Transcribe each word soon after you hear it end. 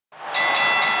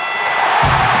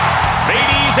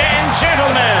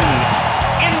gentlemen,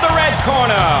 in the red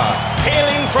corner,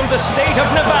 hailing from the state of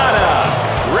Nevada,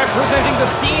 representing the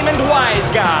Steam and Wise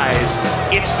Guys,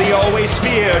 it's the always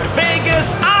feared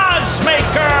Vegas Odds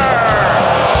Maker.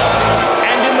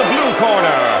 And in the blue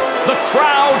corner, the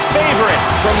crowd favorite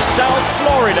from South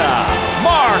Florida,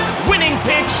 Mark Winning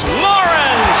Picks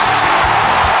Lawrence.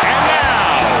 And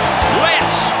now,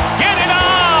 let's get it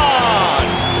on!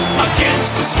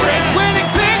 Against the Spread Winning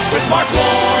Picks with Mark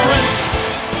Lawrence.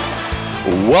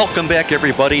 Welcome back,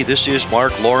 everybody. This is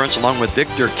Mark Lawrence along with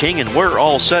Victor King, and we're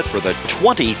all set for the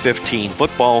 2015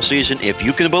 football season, if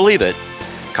you can believe it.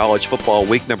 College football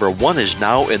week number 1 is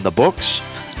now in the books.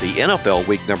 The NFL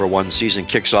week number 1 season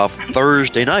kicks off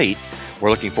Thursday night.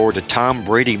 We're looking forward to Tom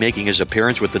Brady making his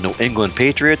appearance with the New England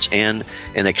Patriots and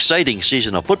an exciting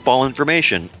season of football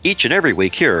information each and every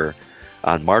week here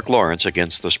on Mark Lawrence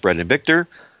Against the Spread. And Victor,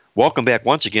 welcome back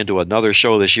once again to another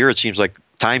show this year. It seems like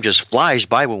time just flies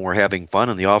by when we're having fun.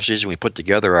 In the offseason, we put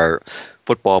together our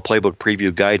Football Playbook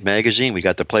Preview Guide magazine. We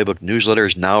got the Playbook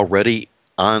newsletters now ready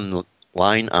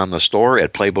online on the store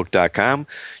at playbook.com.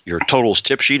 Your totals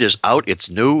tip sheet is out. It's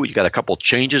new. You got a couple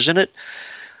changes in it.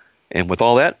 And with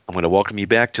all that, I'm going to welcome you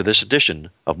back to this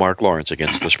edition of Mark Lawrence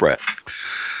Against the Spread.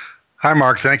 Hi,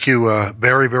 Mark. Thank you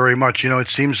very, very much. You know, it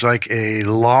seems like a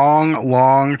long,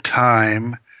 long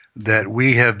time that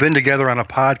we have been together on a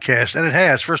podcast, and it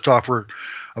has. First off, we're,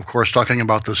 of course, talking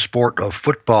about the sport of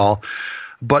football.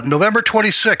 But November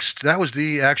 26th, that was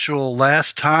the actual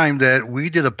last time that we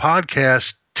did a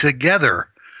podcast together,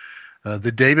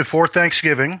 the day before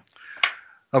Thanksgiving.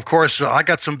 Of course, I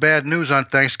got some bad news on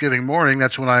Thanksgiving morning.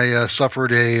 That's when I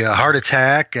suffered a heart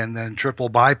attack and then triple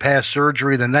bypass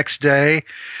surgery the next day.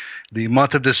 The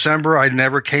month of December, I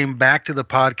never came back to the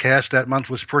podcast. That month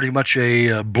was pretty much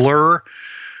a blur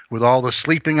with all the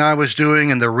sleeping I was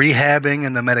doing and the rehabbing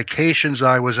and the medications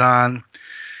I was on.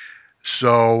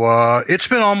 So it's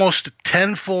been almost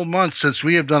 10 full months since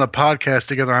we have done a podcast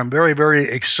together. I'm very, very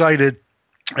excited.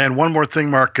 And one more thing,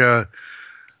 Mark,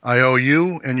 I owe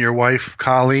you and your wife,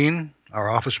 Colleen, our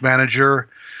office manager,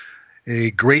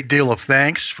 a great deal of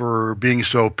thanks for being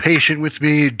so patient with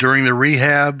me during the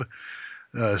rehab,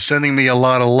 sending me a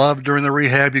lot of love during the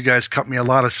rehab. You guys cut me a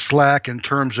lot of slack in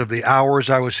terms of the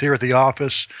hours I was here at the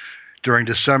office during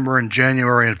December and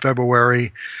January and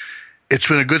February. It's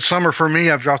been a good summer for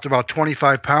me. I've dropped about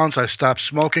 25 pounds. I stopped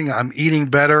smoking. I'm eating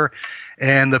better.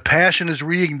 And the passion is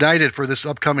reignited for this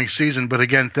upcoming season. But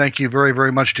again, thank you very,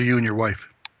 very much to you and your wife.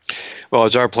 Well,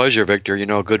 it's our pleasure, Victor. You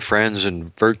know, good friends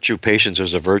and patience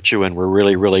is a virtue, and we're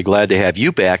really, really glad to have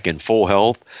you back in full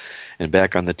health and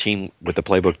back on the team with the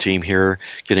Playbook team here,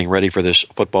 getting ready for this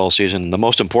football season. The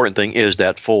most important thing is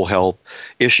that full health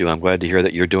issue. I'm glad to hear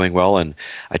that you're doing well. And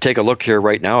I take a look here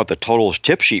right now at the totals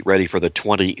tip sheet ready for the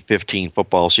 2015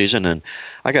 football season. And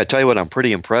I got to tell you what, I'm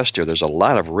pretty impressed here. There's a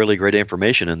lot of really great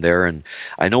information in there. And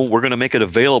I know we're going to make it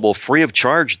available free of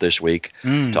charge this week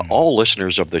to all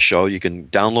listeners of the show. You can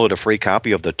download a free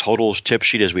copy of the totals tip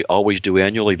sheet as we always do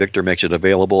annually. Victor makes it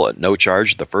available at no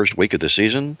charge the first week of the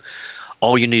season.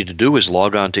 All you need to do is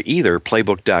log on to either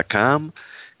playbook.com,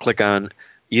 click on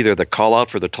either the call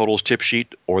out for the totals tip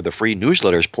sheet or the free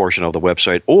newsletters portion of the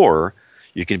website, or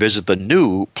you can visit the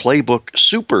new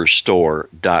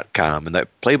playbooksuperstore.com. And that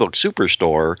Playbook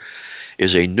Superstore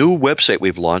is a new website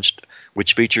we've launched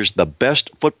which features the best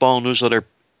football newsletter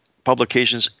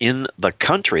publications in the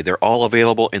country. They're all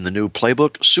available in the new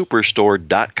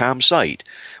playbooksuperstore.com site,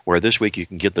 where this week you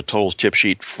can get the totals tip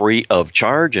sheet free of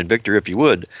charge. And Victor, if you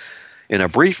would, in a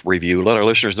brief review, let our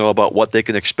listeners know about what they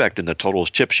can expect in the totals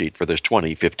tip sheet for this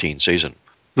 2015 season.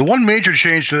 The one major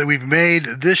change that we've made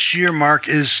this year, Mark,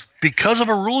 is because of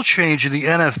a rule change in the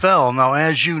NFL. Now,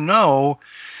 as you know,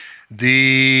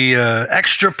 the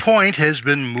extra point has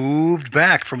been moved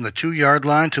back from the 2-yard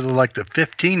line to the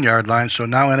 15-yard line. So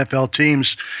now NFL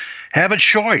teams have a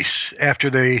choice after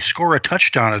they score a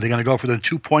touchdown. Are they going to go for the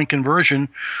 2-point conversion,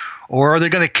 or are they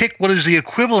going to kick what is the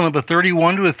equivalent of a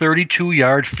 31 to a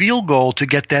 32-yard field goal to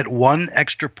get that one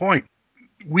extra point?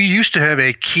 We used to have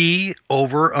a key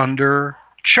over-under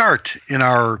chart in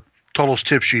our totals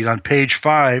tip sheet on page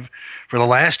 5 for the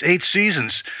last 8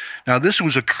 seasons. Now, this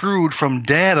was accrued from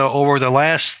data over the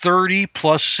last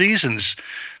 30-plus seasons.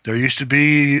 There used to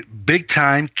be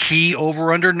big-time key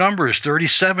over-under numbers.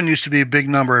 37 used to be a big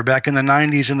number back in the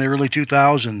 90s and the early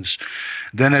 2000s.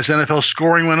 Then as NFL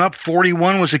scoring went up,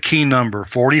 41 was a key number.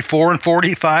 44 and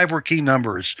 45 were key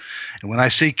numbers. And when I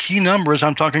say key numbers,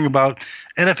 I'm talking about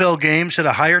NFL games had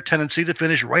a higher tendency to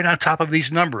finish right on top of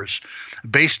these numbers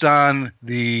based on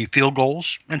the field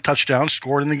goals and touchdowns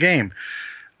scored in the game.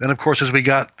 Then, of course, as we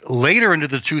got later into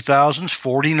the 2000s,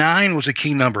 49 was a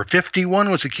key number.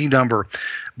 51 was a key number.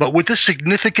 But with this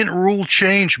significant rule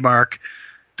change, Mark,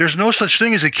 there's no such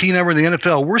thing as a key number in the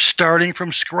NFL. We're starting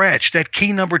from scratch. That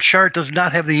key number chart does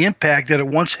not have the impact that it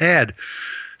once had.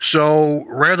 So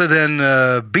rather than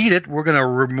beat it, we're going to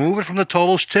remove it from the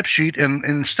totals tip sheet. And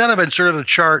instead of inserting a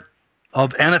chart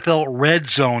of NFL red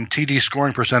zone TD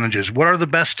scoring percentages, what are the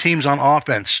best teams on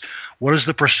offense? What is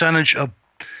the percentage of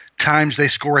times they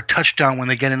score a touchdown when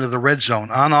they get into the red zone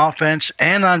on offense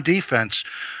and on defense?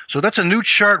 So that's a new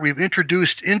chart we've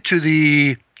introduced into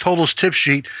the totals tip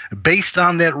sheet based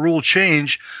on that rule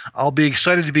change. I'll be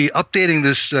excited to be updating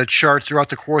this chart throughout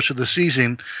the course of the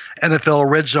season. NFL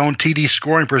red zone TD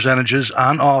scoring percentages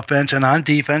on offense and on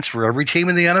defense for every team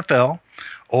in the NFL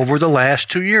over the last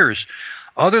 2 years.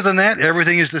 Other than that,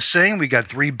 everything is the same. We got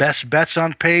 3 best bets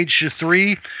on page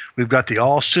 3. We've got the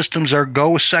all systems are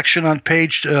go section on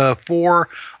page 4,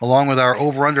 along with our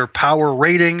over-under power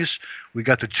ratings. We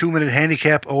got the 2-minute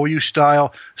handicap OU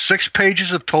style, 6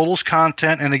 pages of totals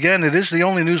content. And again, it is the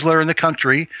only newsletter in the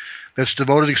country that's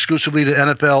devoted exclusively to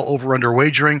NFL over-under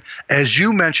wagering. As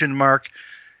you mentioned, Mark,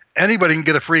 anybody can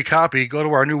get a free copy. Go to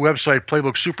our new website,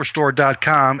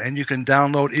 playbooksuperstore.com, and you can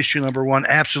download issue number 1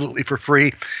 absolutely for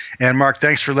free. And Mark,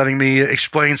 thanks for letting me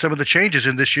explain some of the changes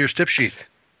in this year's tip sheet.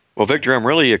 Well, Victor, I'm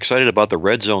really excited about the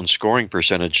red zone scoring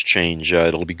percentage change.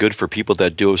 It'll be good for people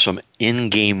that do some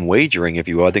in-game wagering, if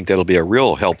you will. I think that'll be a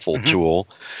real helpful tool.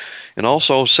 And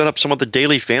also set up some of the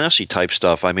daily fantasy type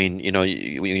stuff. I mean,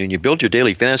 when you build your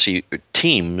daily fantasy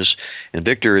teams, and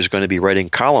Victor is going to be writing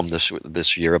column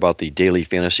this year about the daily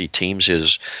fantasy teams,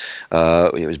 his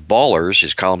ballers,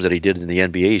 his columns that he did in the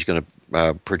NBA. He's going to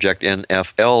project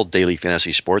NFL daily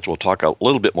fantasy sports. We'll talk a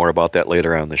little bit more about that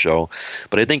later on in the show.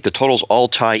 But I think the totals all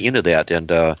tie into that,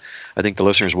 and I think the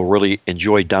listeners will really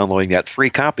enjoy downloading that free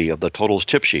copy of the totals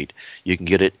tip sheet. You can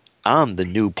get it on the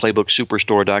new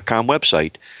playbooksuperstore.com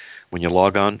website when you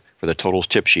log on for the totals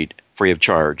tip sheet free of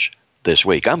charge this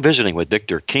week. I'm visiting with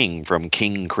Victor King from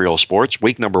King Creole Sports.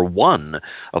 Week number 1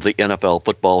 of the NFL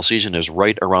football season is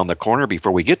right around the corner.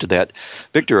 Before we get to that,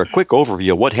 Victor, a quick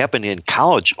overview of what happened in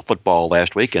college football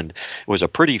last week. And it was a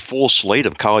pretty full slate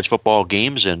of college football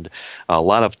games and a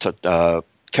lot of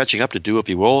catching up to do, if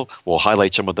you will. We'll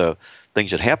highlight some of the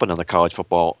things that happened on the college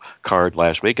football card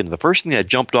last week. And the first thing that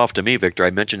jumped off to me, Victor, I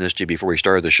mentioned this to you before we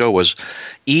started the show, was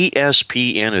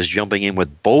ESPN is jumping in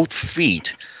with both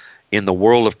feet in the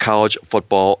world of college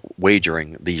football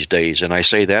wagering these days. And I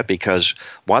say that because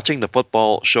watching the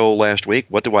football show last week,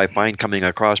 what do I find coming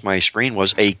across my screen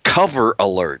was a cover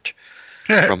alert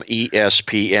from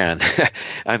ESPN.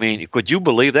 I mean, could you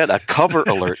believe that? A cover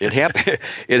alert. It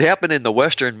happened in the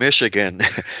Western Michigan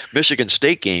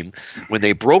State game when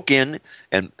they broke in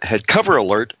and had cover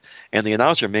alert, and the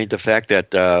announcer made the fact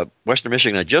that Western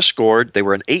Michigan had just scored. They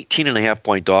were an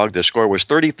 18.5-point dog. The score was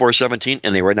 34-17,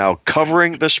 and they were now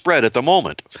covering the spread at the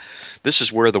moment. This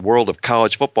is where the world of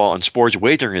college football and sports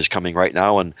wagering is coming right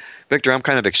now. And, Victor, I'm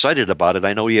kind of excited about it.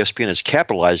 I know ESPN is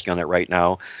capitalizing on it right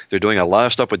now. They're doing a lot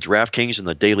of stuff with DraftKings in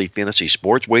the daily fantasy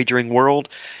sports wagering world,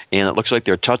 and it looks like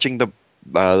they're touching the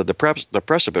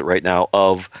precedent right now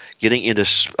of getting into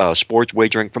sports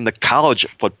wagering from the college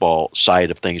football side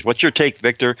of things. What's your take,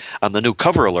 Victor, on the new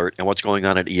cover alert and what's going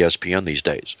on at ESPN these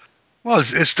days? Well,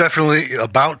 it's definitely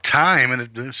about time,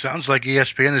 and it sounds like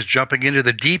ESPN is jumping into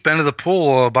the deep end of the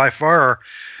pool by far.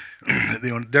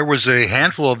 There was a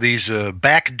handful of these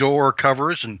backdoor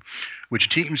covers, and which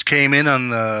teams came in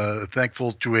on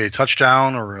thankful to a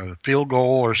touchdown or a field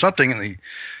goal or something in the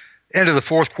end of the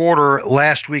fourth quarter.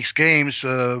 Last week's games,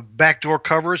 backdoor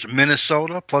covers,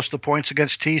 Minnesota plus the points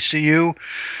against TCU.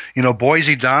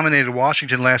 Boise dominated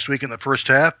Washington last week in the first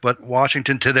half, but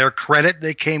Washington, to their credit,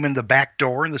 they came in the back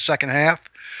door in the second half.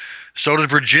 So did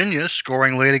Virginia,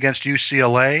 scoring late against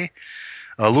UCLA.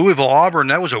 Louisville-Auburn,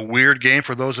 that was a weird game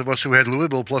for those of us who had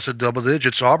Louisville plus a double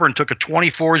digits. Auburn took a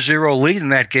 24-0 lead in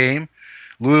that game.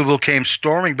 Louisville came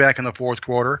storming back in the fourth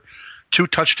quarter. 2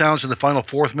 touchdowns in the final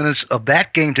 4 minutes of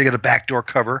that game to get a backdoor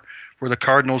cover for the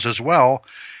Cardinals as well.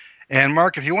 And,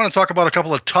 Mark, if you want to talk about a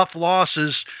couple of tough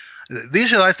losses,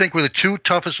 these, I think, were the 2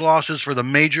 toughest losses for the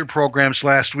major programs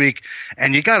last week.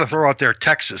 And you got to throw out there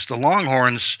Texas. The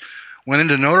Longhorns went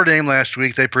into Notre Dame last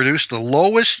week. They produced the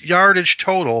lowest yardage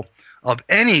total of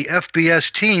any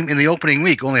FBS team in the opening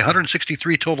week, only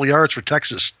 163 total yards for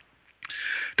Texas.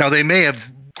 Now, they may have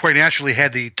quite naturally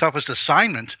had the toughest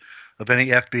assignment of any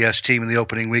FBS team in the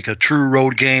opening week, a true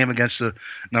road game against the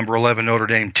number 11 Notre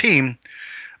Dame team.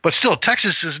 But still,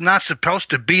 Texas is not supposed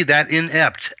to be that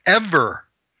inept ever.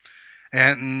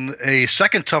 And a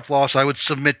second tough loss I would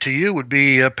submit to you would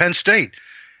be Penn State.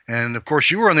 And, of course,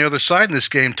 you were on the other side in this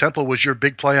game. Temple was your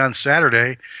big play on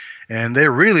Saturday, and they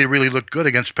really, really looked good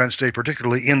against Penn State,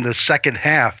 particularly in the second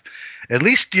half. At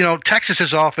least,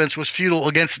 Texas's offense was futile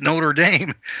against Notre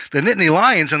Dame. The Nittany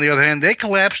Lions, on the other hand, they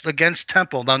collapsed against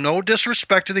Temple. Now, no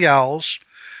disrespect to the Owls,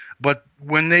 but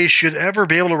when they should ever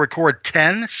be able to record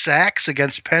 10 sacks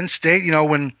against Penn State,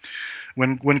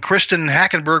 when Kristen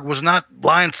Hackenberg was not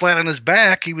lying flat on his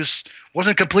back, he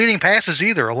wasn't completing passes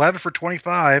either. 11 for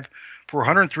 25 for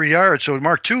 103 yards. So,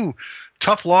 Mark, two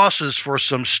tough losses for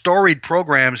some storied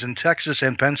programs in Texas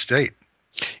and Penn State.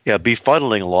 Yeah,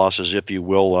 befuddling losses, if you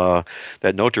will.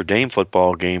 That Notre Dame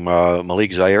football game,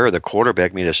 Malik Zaire, the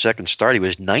quarterback, made a second start. He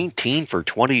was 19 for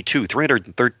 22,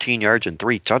 313 yards and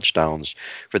 3 touchdowns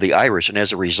for the Irish. And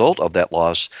as a result of that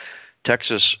loss,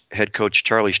 Texas head coach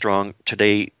Charlie Strong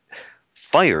today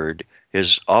fired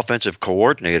his offensive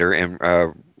coordinator and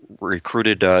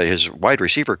recruited his wide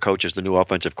receiver coach as the new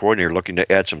offensive coordinator, looking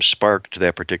to add some spark to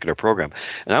that particular program.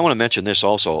 And I want to mention this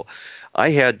also.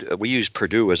 We used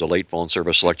Purdue as a late phone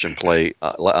service selection play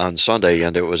on Sunday,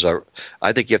 and it was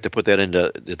I think you have to put that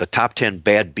into the top 10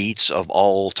 bad beats of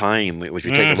all time. If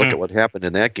you take a look at what happened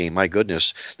in that game, my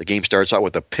goodness, the game starts out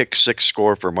with a pick six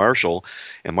score for Marshall,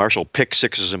 and Marshall pick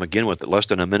sixes him again with less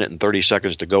than a minute and 30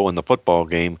 seconds to go in the football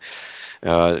game,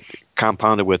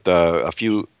 compounded with a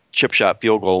few chip shot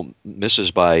field goal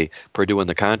misses by Purdue in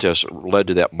the contest led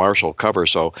to that Marshall cover.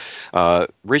 So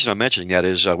reason I'm mentioning that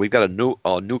is we've got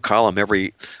a new column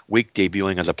every week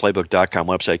debuting on the Playbook.com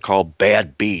website called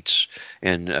Bad Beats.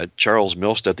 And Charles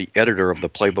Milstead, the editor of the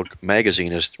Playbook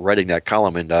magazine, is writing that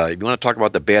column. And if you want to talk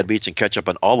about the bad beats and catch up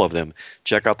on all of them,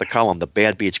 check out the column, the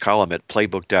Bad Beats column at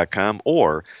Playbook.com,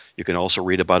 or you can also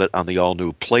read about it on the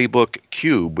all-new Playbook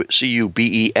Cube,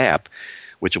 C-U-B-E app,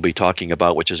 which we'll be talking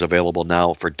about, which is available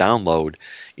now for download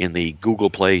in the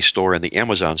Google Play Store and the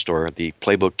Amazon Store. The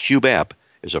Playbook Cube app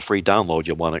is a free download.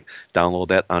 You'll want to download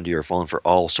that onto your phone for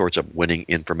all sorts of winning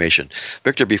information.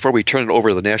 Victor, before we turn it over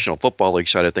to the National Football League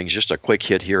side of things, just a quick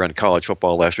hit here on college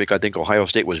football last week. I think Ohio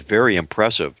State was very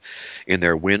impressive in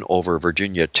their win over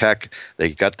Virginia Tech. They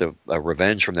got the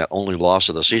revenge from that only loss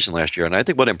of the season last year. And I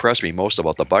think what impressed me most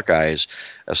about the Buckeyes,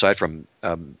 aside from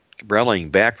rallying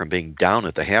back from being down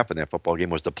at the half in that football game,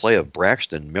 was the play of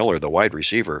Braxton Miller, the wide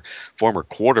receiver, former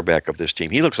quarterback of this team.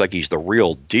 He looks like he's the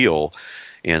real deal,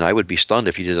 and I would be stunned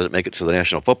if he didn't make it to the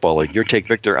National Football League. Your take,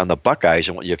 Victor, on the Buckeyes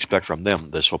and what you expect from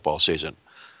them this football season.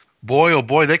 Boy, oh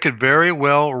boy, they could very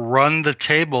well run the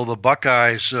table, the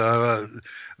Buckeyes.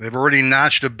 They've already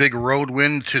notched a big road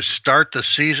win to start the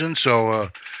season,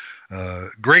 so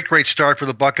great start for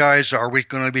the Buckeyes. Are we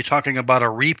going to be talking about a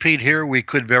repeat here? We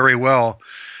could very well.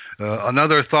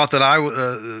 Another thought that I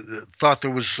thought that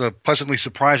was pleasantly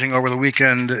surprising over the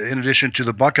weekend, in addition to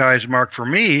the Buckeyes, Mark, for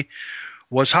me,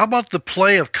 was how about the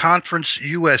play of Conference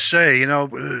USA?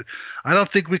 I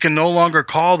don't think we can no longer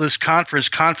call this conference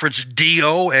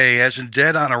DOA, as in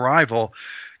dead on arrival.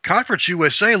 Conference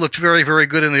USA looked very, very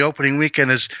good in the opening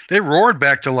weekend as they roared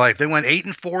back to life. They went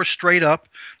 8-4 straight up.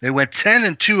 They went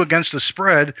 10-2 against the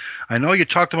spread. I know you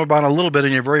talked about it a little bit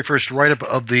in your very first write-up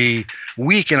of the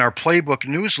week in our Playbook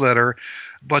newsletter,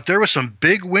 but there were some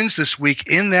big wins this week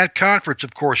in that conference.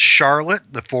 Of course, Charlotte,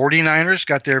 the 49ers,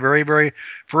 got their very, very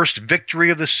first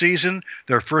victory of the season,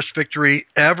 their first victory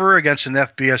ever against an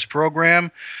FBS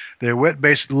program. They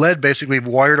led basically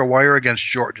wire to wire against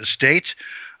Georgia State.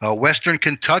 Western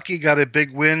Kentucky got a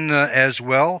big win as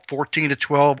well,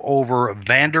 14-12 over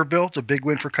Vanderbilt, a big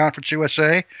win for Conference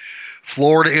USA.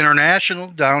 Florida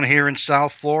International down here in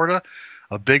South Florida,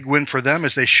 a big win for them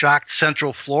as they shocked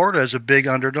Central Florida as a big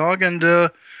underdog. And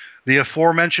the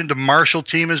aforementioned Marshall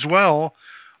team as well,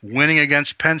 winning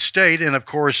against Penn State and, of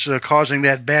course, causing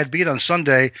that bad beat on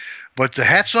Sunday. But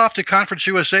hats off to Conference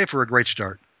USA for a great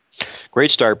start.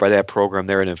 Great start by that program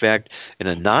there. And in fact, in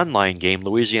a non-line game,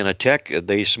 Louisiana Tech,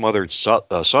 they smothered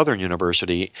Southern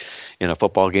University in a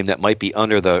football game that might be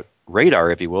under the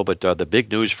radar, if you will. But the big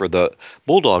news for the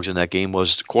Bulldogs in that game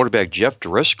was quarterback Jeff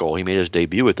Driscoll. He made his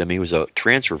debut with them. He was a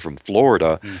transfer from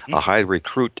Florida, a high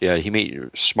recruit. He made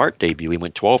a smart debut. He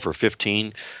went 12 for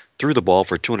 15. Threw the ball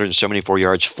for 274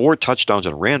 yards, 4 touchdowns,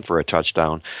 and ran for a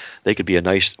touchdown. They could be a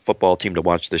nice football team to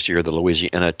watch this year, the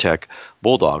Louisiana Tech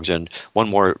Bulldogs. And one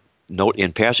more note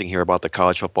in passing here about the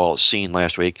college football scene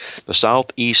last week. The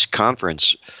Southeast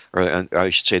Conference, or I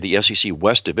should say the SEC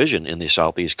West Division in the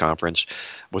Southeast Conference,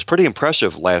 was pretty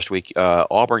impressive last week.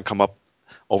 Auburn come up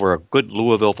over a good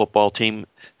Louisville football team,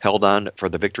 held on for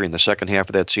the victory in the second half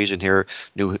of that season here.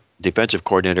 New defensive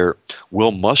coordinator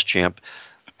Will Muschamp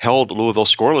held Louisville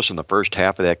scoreless in the first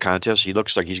half of that contest. He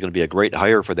looks like he's going to be a great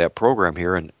hire for that program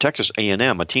here. And Texas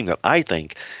A&M, a team that I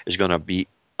think is going to be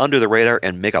under the radar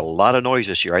and make a lot of noise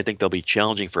this year. I think they'll be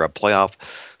challenging for a playoff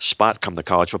spot come the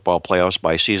college football playoffs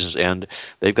by season's end.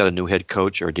 They've got a new head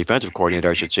coach, or defensive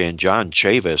coordinator, I should say, in John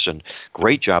Chavis, and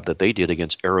great job that they did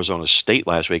against Arizona State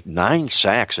last week. 9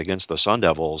 sacks against the Sun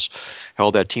Devils,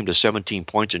 held that team to 17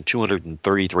 points and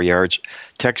 233 yards.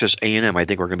 Texas A&M, I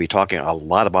think we're going to be talking a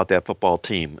lot about that football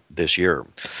team this year.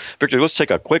 Victor, let's take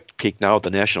a quick peek now at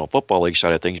the National Football League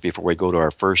side of things before we go to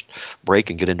our first break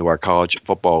and get into our college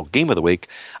football game of the week.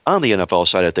 On the NFL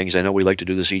side of things, I know we like to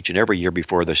do this each and every year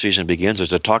before the season begins, is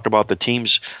to talk about the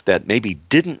teams that maybe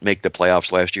didn't make the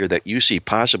playoffs last year that you see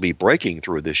possibly breaking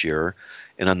through this year.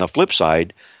 And on the flip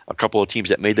side, a couple of teams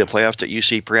that made the playoffs that you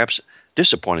see perhaps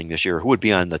disappointing this year. Who would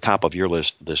be on the top of your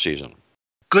list this season?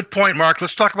 Good point, Mark.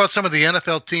 Let's talk about some of the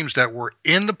NFL teams that were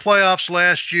in the playoffs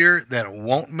last year that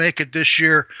won't make it this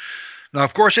year. Now,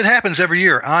 of course, it happens every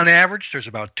year. On average, there's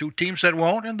about 2 teams that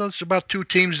won't, and there's about 2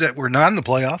 teams that were not in the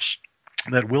playoffs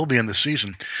that will be in the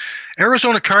season.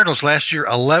 Arizona Cardinals last year,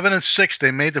 11-6.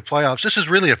 They made the playoffs. This is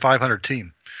really a 500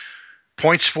 team.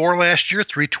 Points for last year,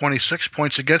 326.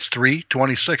 Points against,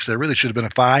 326. They really should have been a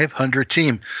 500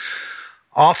 team.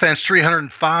 Offense,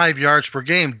 305 yards per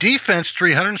game. Defense,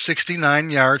 369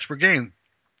 yards per game.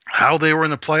 How they were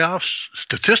in the playoffs,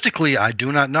 statistically, I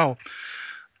do not know.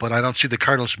 But I don't see the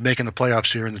Cardinals making the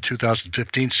playoffs here in the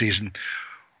 2015 season.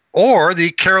 Or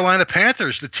the Carolina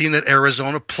Panthers, the team that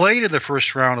Arizona played in the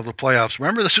first round of the playoffs.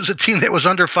 Remember, this was a team that was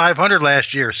under 500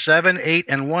 last year,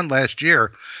 7-8-1 last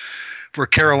year for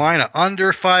Carolina.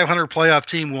 Under 500 playoff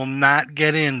team will not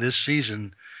get in this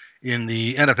season in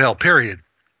the NFL, period.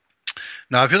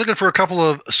 Now, if you're looking for a couple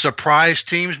of surprise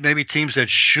teams, maybe teams that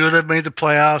should have made the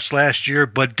playoffs last year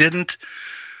but didn't,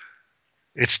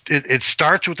 it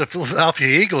starts with the Philadelphia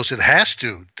Eagles. It has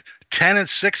to.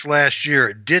 10-6 last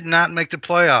year, did not make the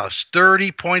playoffs.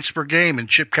 30 points per game in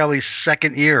Chip Kelly's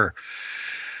second year.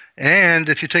 And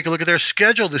if you take a look at their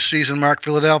schedule this season, Mark,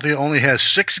 Philadelphia only has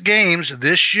 6 games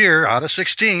this year out of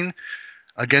 16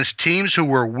 against teams who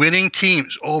were winning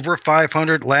teams over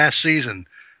 500 last season.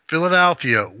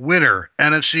 Philadelphia, winner,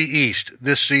 NFC East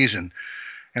this season.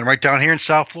 And right down here in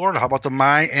South Florida, how about the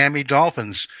Miami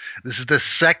Dolphins? This is the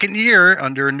second year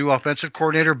under a new offensive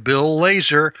coordinator, Bill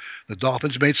Lazor. The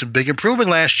Dolphins made some big improvement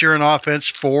last year in offense,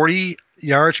 40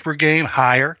 yards per game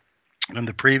higher than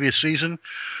the previous season.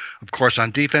 Of course,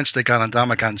 on defense, they got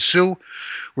Ndamukong Suh.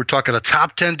 We're talking a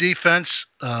top 10 defense,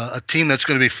 a team that's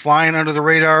going to be flying under the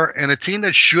radar, and a team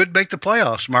that should make the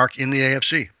playoffs, Mark, in the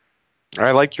AFC.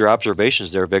 I like your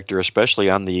observations there, Victor, especially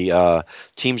on the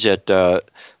teams that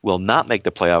will not make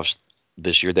the playoffs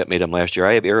this year that made them last year.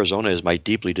 I have Arizona as my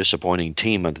deeply disappointing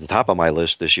team at the top of my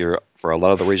list this year for a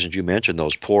lot of the reasons you mentioned,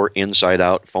 those poor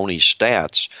inside-out phony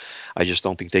stats. I just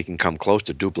don't think they can come close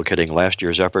to duplicating last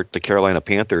year's effort. The Carolina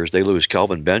Panthers, they lose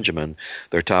Kelvin Benjamin,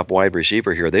 their top wide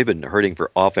receiver here. They've been hurting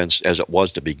for offense as it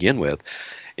was to begin with.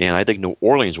 And I think New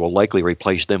Orleans will likely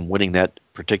replace them winning that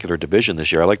particular division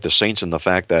this year. I like the Saints in the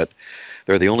fact that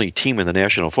they're the only team in the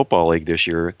National Football League this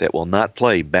year that will not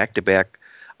play back-to-back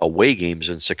away games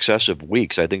in successive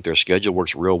weeks. I think their schedule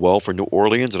works real well for New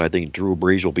Orleans, and I think Drew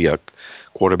Brees will be a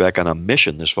quarterback on a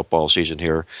mission this football season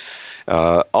here.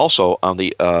 Also, on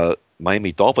the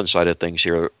Miami Dolphins side of things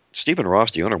here, Stephen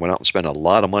Ross, the owner, went out and spent a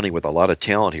lot of money with a lot of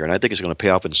talent here, and I think it's going to pay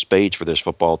off in spades for this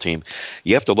football team.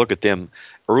 You have to look at them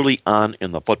early on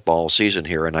in the football season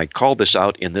here, and I called this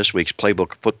out in this week's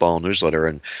Playbook Football Newsletter,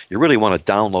 and you really want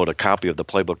to download a copy of the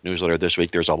Playbook Newsletter this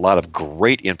week. There's a lot of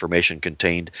great information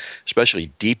contained,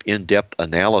 especially deep, in-depth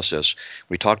analysis.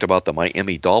 We talked about the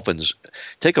Miami Dolphins.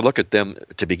 Take a look at them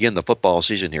to begin the football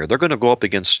season here. They're going to go up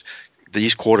against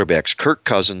these quarterbacks: Kirk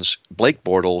Cousins, Blake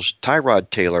Bortles, Tyrod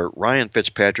Taylor, Ryan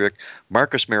Fitzpatrick,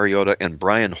 Marcus Mariota, and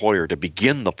Brian Hoyer to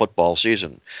begin the football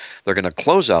season. They're going to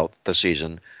close out the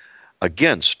season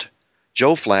against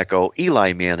Joe Flacco,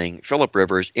 Eli Manning, Phillip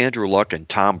Rivers, Andrew Luck, and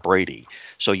Tom Brady.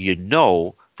 So you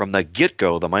know from the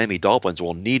get-go the Miami Dolphins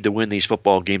will need to win these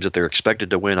football games that they're expected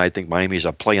to win. I think Miami's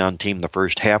a play-on team the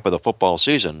first half of the football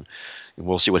season. And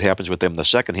we'll see what happens with them the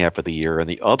second half of the year. And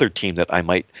the other team that I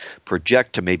might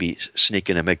project to maybe sneak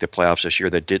in and make the playoffs this year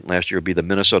that didn't last year would be the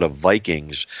Minnesota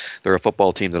Vikings. They're a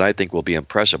football team that I think will be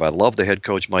impressive. I love the head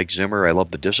coach, Mike Zimmer. I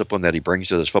love the discipline that he brings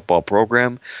to this football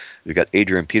program. We've got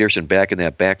Adrian Peterson back in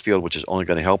that backfield, which is only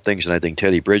going to help things. And I think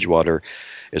Teddy Bridgewater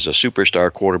is a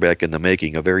superstar quarterback in the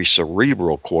making, a very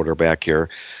cerebral quarterback here.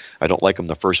 I don't like him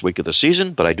the first week of the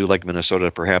season, but I do like Minnesota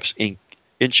to perhaps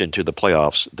inch into the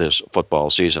playoffs this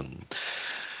football season.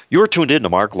 You're tuned in to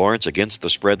Mark Lawrence Against the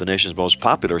Spread, the nation's most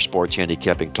popular sports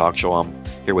handicapping talk show. I'm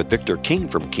here with Victor King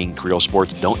from King Creole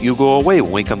Sports. Don't you go away.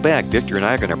 When we come back, Victor and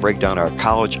I are going to break down our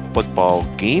college football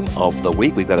game of the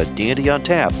week. We've got a dandy on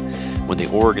tap when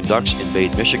the Oregon Ducks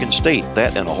invade Michigan State.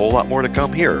 That and a whole lot more to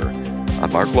come here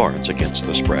on Mark Lawrence Against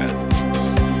the Spread.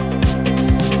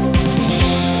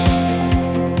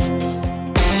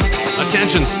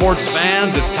 Attention sports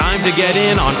fans, it's time to get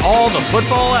in on all the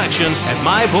football action at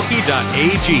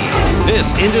mybookie.ag.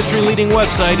 This industry-leading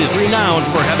website is renowned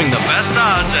for having the best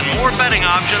odds and more betting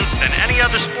options than any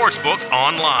other sportsbook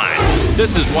online.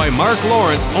 This is why Mark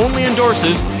Lawrence only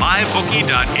endorses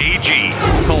mybookie.ag.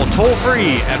 Call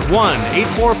toll-free at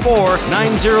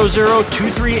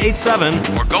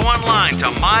 1-844-900-2387 or go online to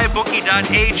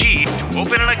mybookie.ag to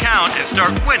open an account and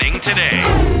start winning today.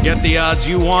 Get the odds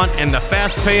you want and the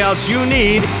fast payouts you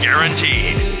need,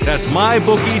 guaranteed. That's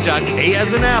mybookie.a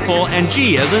as in Apple and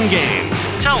G as in games.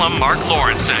 Tell them Mark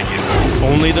Lawrence sent you.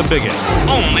 Only the biggest,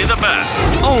 only the best,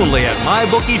 only at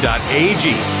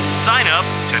mybookie.ag. Sign up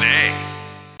today.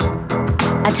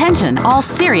 Attention, all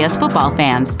serious football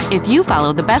fans. If you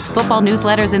follow the best football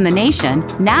newsletters in the nation,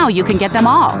 now you can get them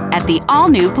all at the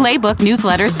all-new Playbook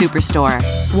Newsletter Superstore.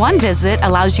 One visit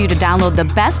allows you to download the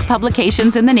best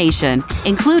publications in the nation,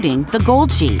 including the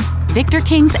Gold Sheet, Victor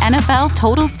King's NFL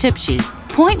Totals Tip Sheet,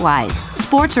 Pointwise,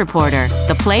 Sports Reporter,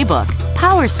 the Playbook,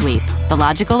 Power Sweep, the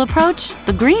Logical Approach,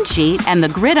 the Green Sheet, and the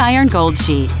Gridiron Gold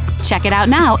Sheet. Check it out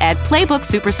now at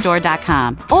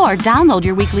PlaybookSuperstore.com or download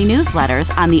your weekly newsletters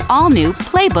on the all-new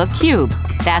Playbook Cube.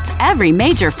 That's every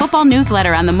major football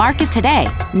newsletter on the market today,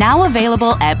 now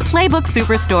available at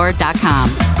PlaybookSuperstore.com.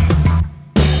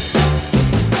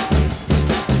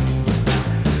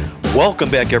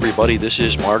 Welcome back, everybody. This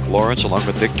is Mark Lawrence along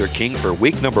with Victor King for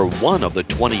week number 1 of the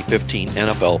 2015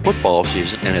 NFL football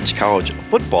season, and it's college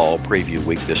football preview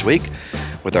week this week.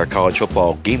 With our college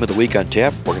football game of the week on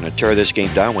tap, we're going to tear this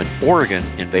game down when Oregon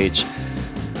invades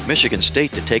Michigan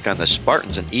State to take on the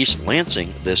Spartans in East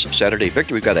Lansing this Saturday.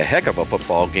 Victor, we've got a heck of a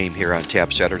football game here on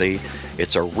tap Saturday.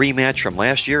 It's a rematch from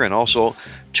last year and also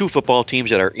two football teams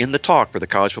that are in the talk for the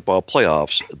college football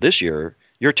playoffs this year.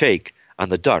 Your take on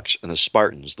the Ducks and the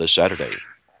Spartans this Saturday.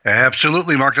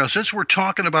 Absolutely, Mark. Now, since we're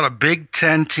talking about a Big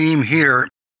Ten team here,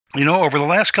 you know, over the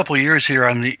last couple of years here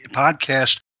on the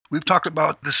podcast, we've talked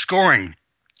about the scoring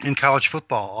in college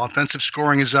football. Offensive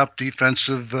scoring is up.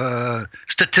 Defensive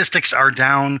statistics are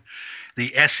down.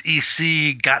 The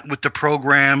SEC got with the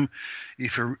program.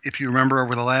 If you remember,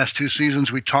 over the last 2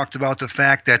 seasons, we talked about the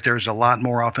fact that there's a lot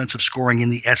more offensive scoring in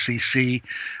the SEC,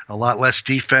 a lot less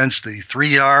defense. The 3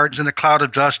 yards in a cloud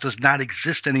of dust does not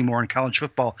exist anymore in college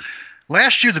football.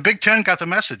 Last year, the Big Ten got the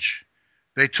message.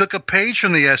 They took a page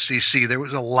from the SEC. There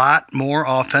was a lot more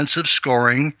offensive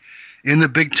scoring in the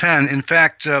Big Ten. In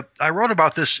fact, I wrote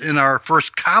about this in our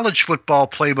first college football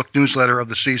playbook newsletter of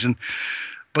the season.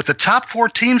 But the top 4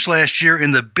 teams last year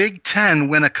in the Big Ten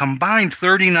went a combined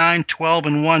 39, 12,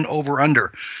 and 1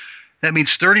 over-under. That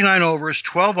means 39 overs,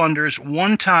 12 unders,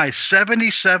 1 tie.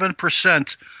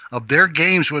 77% of their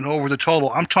games went over the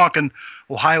total. I'm talking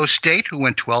Ohio State, who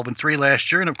went 12-3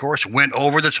 last year, and of course went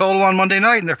over the total on Monday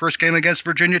night in their first game against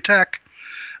Virginia Tech.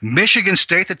 Michigan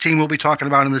State, the team we'll be talking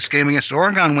about in this game against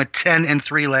Oregon, went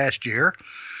 10-3 last year.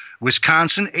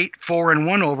 Wisconsin,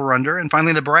 8-4-1 over-under. And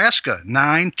finally, Nebraska,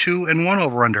 9-2-1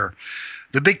 over-under.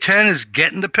 The Big Ten is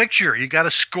getting the picture. You got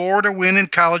to score to win in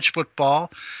college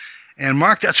football. And,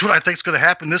 Mark, that's what I think is going to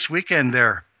happen this weekend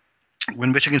there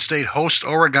when Michigan State hosts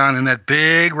Oregon in that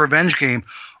big revenge game.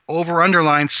 Over-under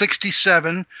line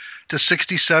 67 to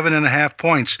 67.5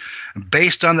 points.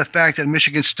 Based on the fact that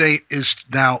Michigan State is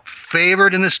now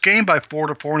favored in this game by 4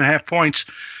 to 4.5 points,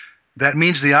 that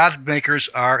means the odds makers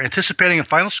are anticipating a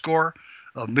final score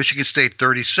of Michigan State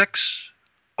 36,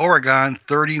 Oregon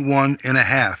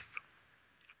 31.5.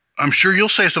 I'm sure you'll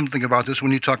say something about this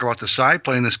when you talk about the side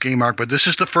play in this game, Mark, but this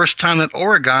is the first time that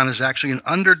Oregon is actually an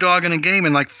underdog in a game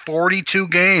in like 42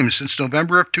 games since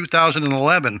November of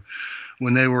 2011,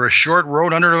 when they were a short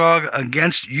road underdog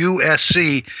against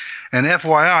USC. And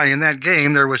FYI, in that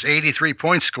game, there was 83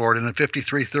 points scored in a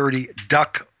 53-30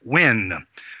 Duck win.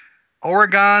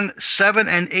 Oregon,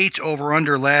 7-8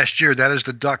 over-under last year. That is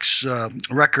the Ducks'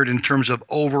 record in terms of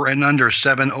over and under.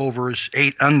 7 overs,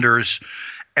 8 unders.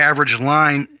 Average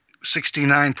line,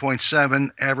 69.7.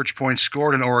 Average points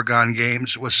scored in Oregon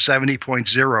games was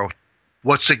 70.0.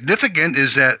 What's significant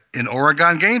is that in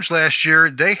Oregon games last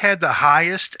year, they had the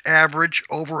highest average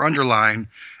over-under line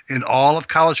in all of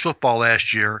college football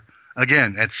last year,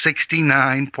 again, at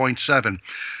 69.7.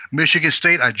 Michigan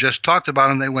State, I just talked about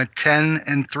them. They went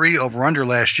 10-3 over-under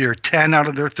last year. 10 out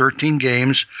of their 13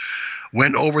 games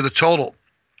went over the total.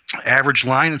 Average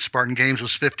line at Spartan games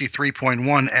was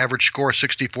 53.1, average score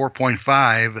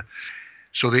 64.5.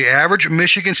 So the average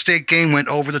Michigan State game went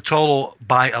over the total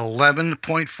by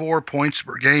 11.4 points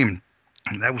per game.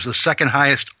 And that was the second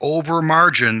highest over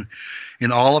margin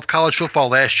in all of college football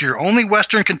last year. Only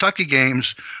Western Kentucky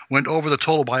games went over the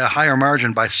total by a higher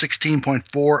margin by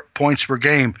 16.4 points per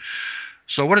game.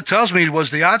 So what it tells me was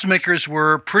the odds makers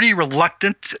were pretty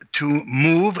reluctant to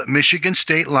move Michigan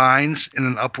State lines in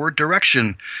an upward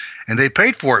direction. And they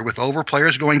paid for it with over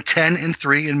players going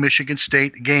 10-3 in Michigan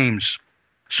State games.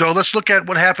 So let's look at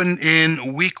what happened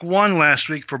in week 1 last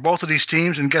week for both of these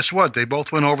teams. And guess what? They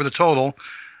both went over the total.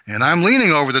 And I'm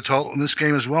leaning over the total in this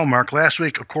game as well, Mark. Last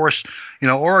week, of course,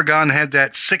 Oregon had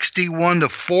that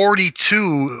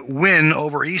 61-42 win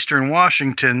over Eastern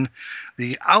Washington.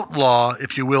 The outlaw,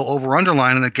 if you will,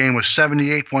 over-underline in that game was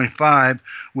 78.5.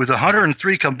 With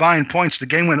 103 combined points, the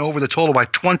game went over the total by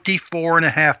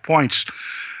 24.5 points.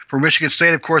 For Michigan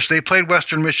State, of course, they played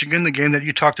Western Michigan, the game that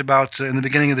you talked about in the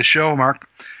beginning of the show, Mark,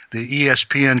 the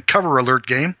ESPN Cover Alert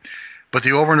game. But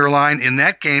the over-under line in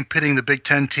that game, pitting the Big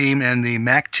Ten team and the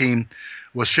MAC team,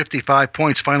 was 55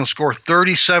 points. Final score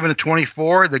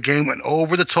 37-24. The game went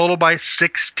over the total by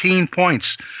 16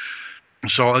 points.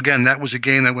 So, again, that was a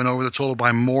game that went over the total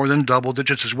by more than double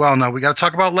digits as well. Now, we got to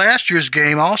talk about last year's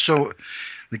game also.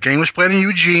 The game was played in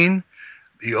Eugene.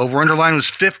 The over-under line was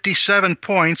 57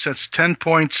 points. That's 10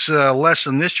 points less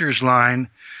than this year's line.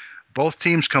 Both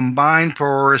teams combined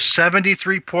for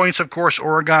 73 points. Of course,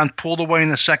 Oregon pulled away in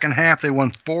the second half. They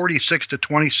won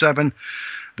 46-27.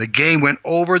 The game went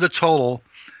over the total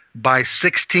by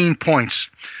 16 points.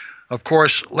 Of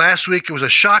course, last week it was a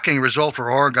shocking result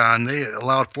for Oregon. They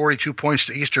allowed 42 points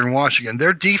to Eastern Washington.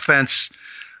 Their defense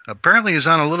apparently is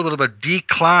on a little bit of a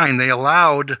decline. They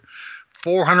allowed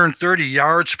 430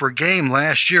 yards per game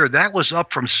last year. That was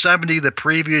up from 70 the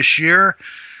previous year.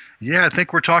 Yeah, I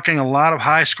think we're talking a lot of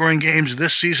high-scoring games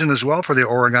this season as well for the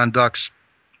Oregon Ducks.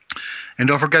 And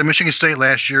don't forget, Michigan State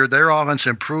last year, their offense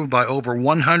improved by over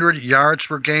 100 yards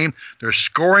per game. Their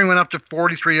scoring went up to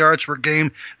 43 yards per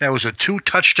game. That was a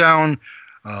 2-touchdown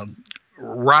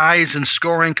rise in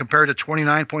scoring compared to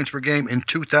 29 points per game in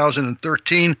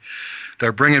 2013.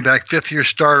 They're bringing back fifth-year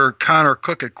starter Connor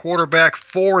Cook at quarterback,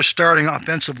 4 starting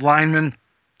offensive linemen.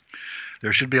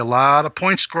 There should be a lot of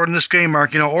points scored in this game,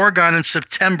 Mark. Oregon in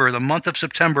September, the month of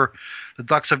September, the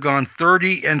Ducks have gone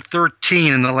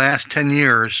 30-13 in the last 10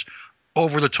 years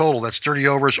over the total. That's 30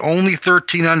 overs, only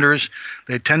 13 unders.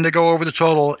 They tend to go over the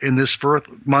total in this first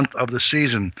month of the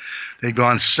season. They've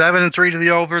gone 7-3 to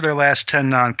the over their last 10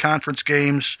 non-conference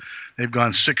games. They've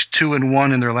gone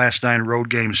 6-2-1 in their last 9 road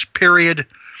games, period.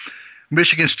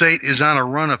 Michigan State is on a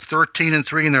run of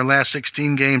 13-3 in their last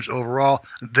 16 games overall.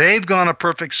 They've gone a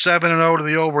perfect 7-0 to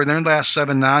the over in their last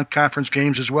 7 non-conference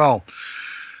games as well.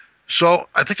 So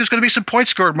I think there's going to be some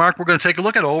points scored, Mark. We're going to take a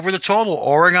look at over the total.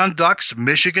 Oregon Ducks,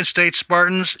 Michigan State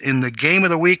Spartans in the game of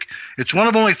the week. It's one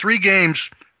of only 3 games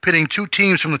pitting 2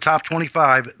 teams from the top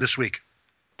 25 this week.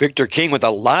 Victor King with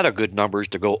a lot of good numbers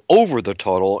to go over the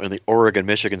total in the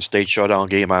Oregon-Michigan State showdown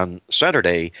game on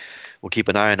Saturday. We'll keep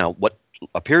an eye on what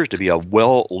appears to be a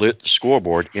well-lit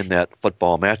scoreboard in that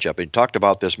football matchup. We talked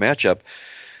about this matchup.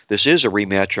 This is a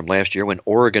rematch from last year when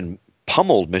Oregon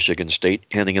pummeled Michigan State,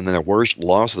 handing in their worst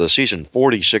loss of the season,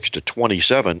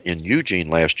 46-27 in Eugene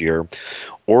last year.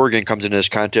 Oregon comes into this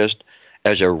contest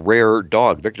as a rare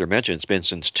dog. Victor mentioned it's been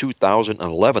since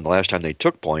 2011, the last time they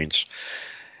took points.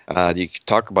 You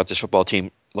talk about this football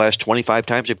team. Last 25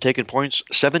 times they've taken points,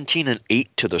 17-8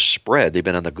 to the spread. They've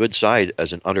been on the good side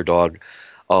as an underdog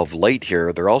of late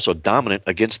here. They're also dominant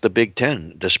against the Big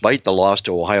Ten, despite the loss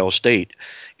to Ohio State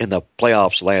in the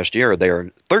playoffs last year. They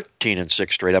are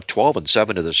 13-6 straight up,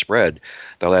 12-7 to the spread.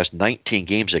 Their last 19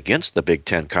 games against the Big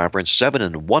Ten Conference,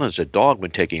 7-1 as a dog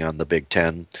when taking on the Big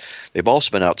Ten. They've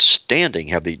also been outstanding,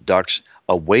 have the Ducks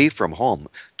away from home,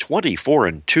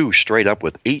 24-2 straight up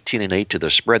with 18-8 to the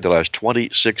spread. Their last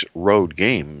 26 road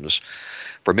games.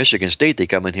 For Michigan State, they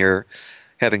come in here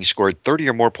having scored 30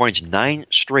 or more points 9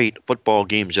 straight football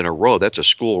games in a row. That's a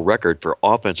school record for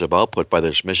offensive output by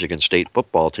this Michigan State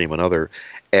football team. Another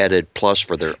added plus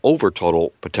for their over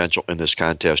total potential in this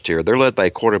contest here. They're led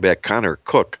by quarterback Connor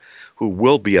Cook, who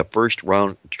will be a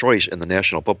first-round choice in the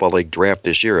National Football League draft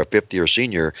this year, a fifth-year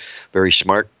senior. Very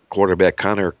smart quarterback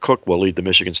Connor Cook will lead the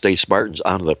Michigan State Spartans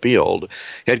onto the field.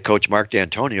 Head coach Mark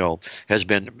D'Antonio has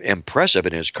been impressive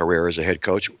in his career as a head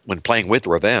coach when playing with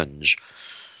Revenge.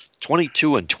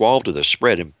 22-12 to the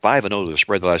spread and 5-0 to the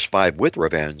spread the last 5 with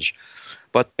revenge.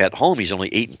 But at home, he's only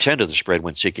 8-10 to the spread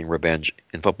when seeking revenge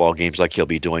in football games like he'll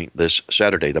be doing this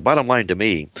Saturday. The bottom line to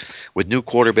me, with new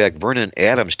quarterback Vernon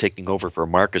Adams taking over for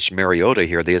Marcus Mariota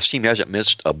here, this team hasn't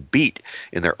missed a beat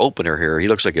in their opener here. He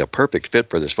looks like a perfect fit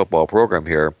for this football program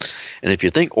here. And if you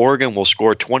think Oregon will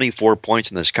score 24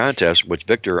 points in this contest, which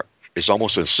Victor is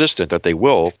almost insistent that they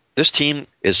will, this team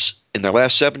is, in their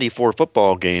last 74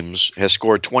 football games, has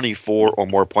scored 24 or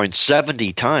more points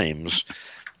 70 times.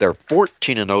 They're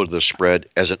 14-0 to the spread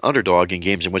as an underdog in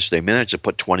games in which they managed to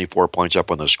put 24 points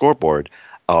up on the scoreboard.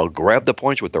 I'll grab the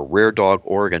points with the rare dog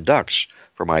Oregon Ducks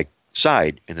for my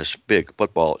side in this big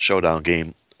football showdown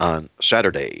game on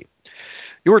Saturday.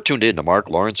 You are tuned in to Mark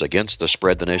Lawrence Against the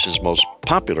Spread, the nation's most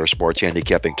popular sports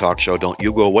handicapping talk show. Don't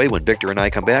you go away. When Victor and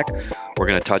I come back, we're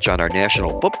going to touch on our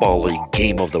National Football League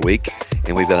game of the week.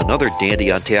 And we've got another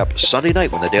dandy on tap Sunday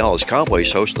night when the Dallas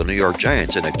Cowboys host the New York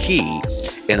Giants in a key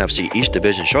NFC East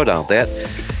Division showdown. That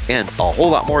and a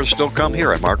whole lot more to still come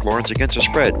here at Mark Lawrence Against the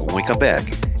Spread when we come back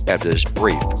after this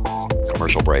brief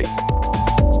commercial break.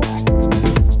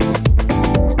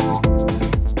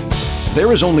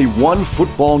 There is only one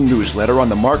football newsletter on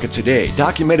the market today,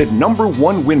 documented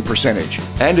 #1 win percentage,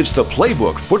 and it's the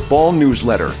Playbook Football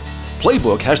Newsletter.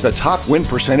 Playbook has the top win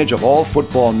percentage of all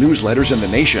football newsletters in the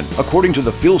nation, according to the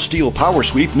Phil Steele Power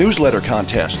Sweep newsletter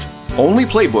contest. Only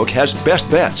Playbook has best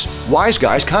bets, wise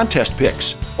guys contest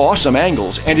picks, awesome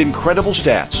angles, and incredible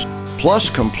stats. Plus,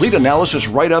 complete analysis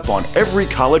write-up on every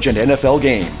college and NFL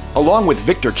game, along with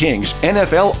Victor King's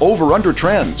NFL over-under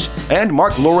trends, and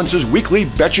Mark Lawrence's weekly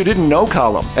Bet You Didn't Know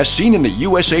column, as seen in the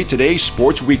USA Today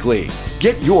Sports Weekly.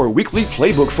 Get your weekly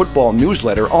Playbook football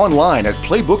newsletter online at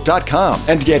playbook.com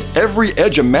and get every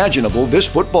edge imaginable this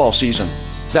football season.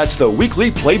 That's the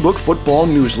weekly Playbook football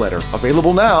newsletter,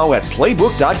 available now at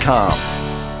playbook.com.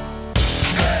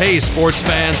 Hey, sports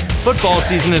fans, football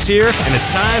season is here, and it's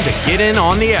time to get in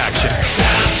on the action.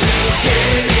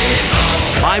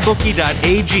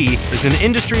 MyBookie.ag is an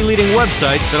industry-leading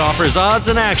website that offers odds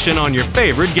and action on your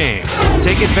favorite games.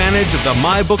 Take advantage of the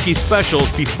MyBookie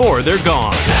specials before they're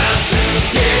gone.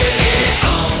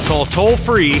 Call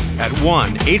toll-free at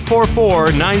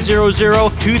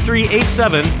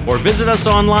 1-844-900-2387 or visit us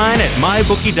online at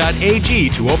mybookie.ag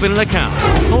to open an account.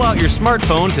 Pull out your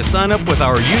smartphone to sign up with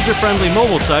our user-friendly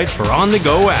mobile site for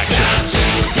on-the-go action.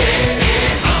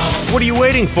 What are you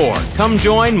waiting for? Come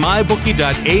join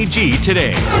mybookie.ag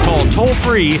today. Call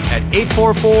toll-free at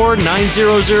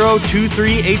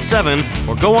 844-900-2387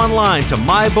 or go online to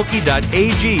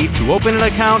mybookie.ag to open an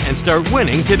account and start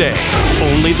winning today.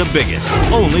 Only the biggest,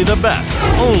 only the best,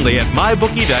 only at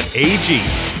mybookie.ag.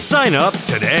 Sign up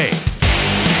today.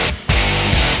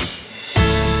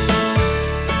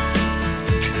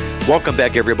 Welcome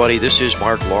back, everybody. This is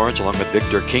Mark Lawrence along with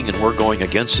Victor King, and we're going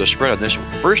against the spread on this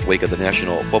first week of the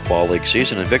National Football League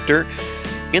season. And Victor,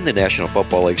 in the National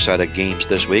Football League side of games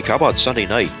this week, how about Sunday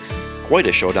night? Quite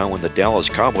a showdown when the Dallas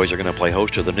Cowboys are going to play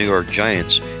host to the New York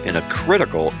Giants in a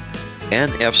critical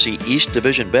NFC East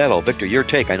Division battle. Victor, your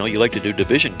take. I know you like to do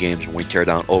division games when we tear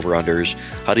down over-unders.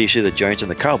 How do you see the Giants and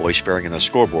the Cowboys faring in the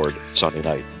scoreboard Sunday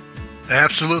night?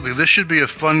 Absolutely. This should be a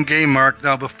fun game, Mark.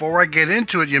 Now, before I get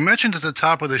into it, you mentioned at the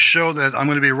top of the show that I'm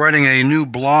going to be writing a new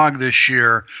blog this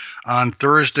year on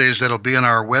Thursdays that'll be on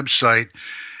our website.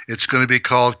 It's going to be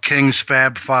called King's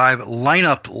Fab 5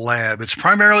 Lineup Lab. It's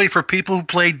primarily for people who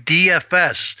play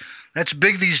DFS. That's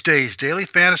big these days. Daily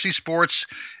Fantasy Sports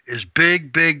is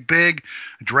big, big, big.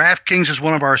 DraftKings is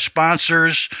one of our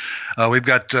sponsors. We've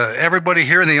got everybody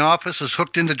here in the office is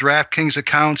hooked into DraftKings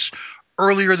accounts.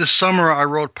 Earlier this summer, I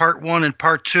wrote part 1 and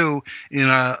part 2 in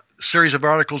a series of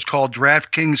articles called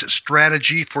DraftKings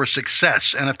Strategy for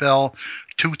Success, NFL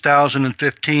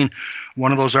 2015.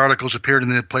 One of those articles appeared in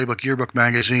the Playbook Yearbook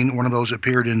magazine. One of those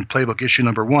appeared in Playbook issue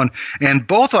number 1. And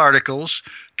both articles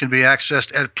can be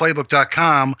accessed at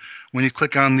playbook.com when you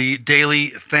click on the Daily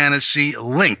Fantasy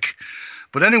link.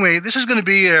 But anyway, this is going to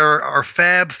be our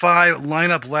Fab 5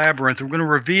 lineup labyrinth. We're going to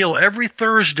reveal every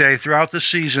Thursday throughout the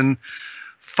season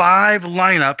 5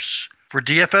 lineups for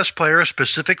DFS players,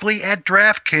 specifically at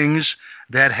DraftKings,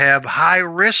 that have high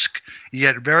risk,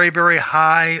 yet very, very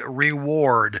high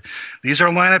reward. These are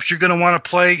lineups you're going to want to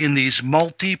play in these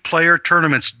multiplayer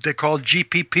tournaments. They're called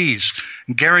GPPs,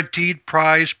 Guaranteed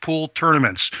Prize Pool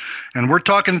Tournaments. And we're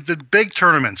talking the big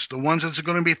tournaments, the ones that's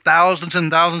going to be thousands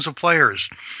and thousands of players.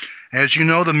 As you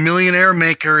know, the Millionaire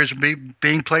Maker is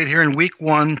being played here in Week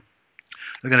 1.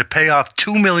 They're going to pay off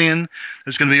 $2 million.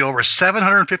 There's going to be over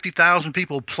 750,000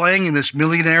 people playing in this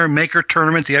Millionaire Maker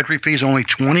tournament. The entry fee is only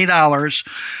 $20.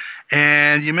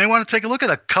 And you may want to take a look at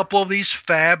a couple of these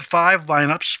Fab 5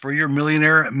 lineups for your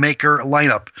Millionaire Maker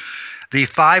lineup. The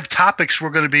 5 topics we're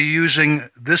going to be using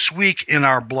this week in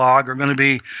our blog are going to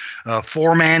be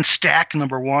four-man stack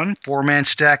number 1, four-man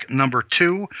stack number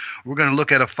 2. We're going to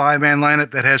look at a 5-man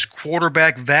lineup that has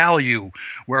quarterback value,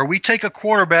 where we take a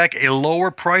quarterback, a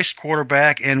lower-priced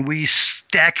quarterback, and we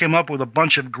stack him up with a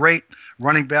bunch of great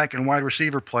running back and wide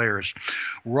receiver players.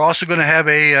 We're also going to have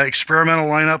a experimental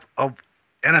lineup of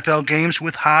NFL games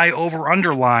with high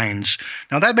over-under lines.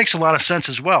 Now, that makes a lot of sense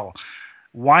as well.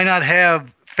 Why not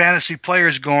have fantasy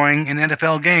players going in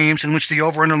NFL games in which the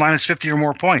over-under line is 50 or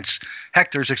more points?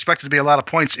 Heck, there's expected to be a lot of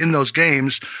points in those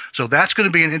games, so that's going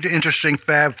to be an interesting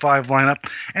Fab 5 lineup.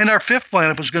 And our 5th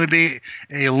lineup is going to be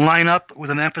a lineup with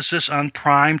an emphasis on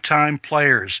primetime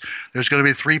players. There's going to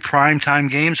be 3 primetime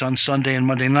games on Sunday and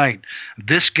Monday night.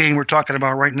 This game we're talking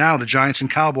about right now, the Giants and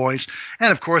Cowboys,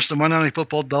 and of course the Monday Night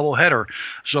Football doubleheader.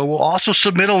 So we'll also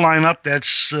submit a lineup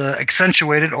that's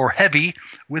accentuated or heavy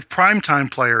with primetime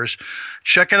players.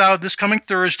 Check it out this coming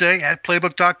Thursday at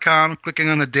playbook.com, clicking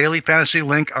on the daily fantasy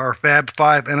link, our Fab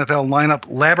 5 NFL lineup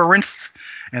labyrinth.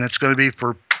 And it's going to be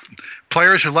for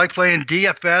players who like playing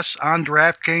DFS on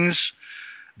DraftKings,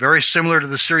 very similar to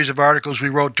the series of articles we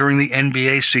wrote during the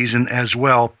NBA season as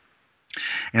well.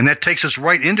 And that takes us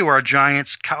right into our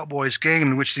Giants-Cowboys game,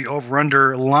 in which the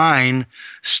over-under line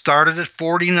started at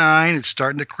 49. It's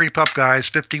starting to creep up, guys.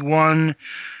 51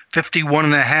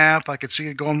 and a half. I could see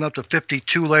it going up to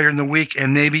 52 later in the week,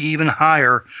 and maybe even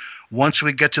higher once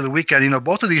we get to the weekend. You know,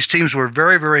 both of these teams were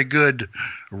very, very good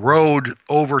road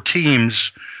over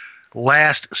teams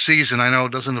last season. I know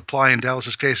it doesn't apply in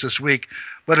Dallas's case this week,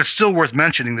 but it's still worth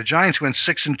mentioning. The Giants went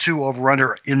 6-2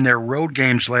 over-under in their road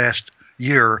games last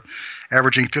year,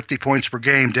 averaging 50 points per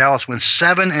game. Dallas went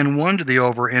 7-1 to the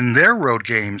over in their road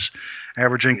games,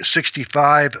 averaging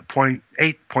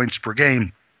 65.8 points per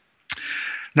game.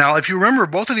 Now, if you remember,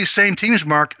 both of these same teams,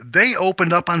 Mark, they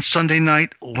opened up on Sunday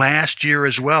night last year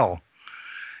as well.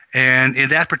 And in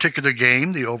that particular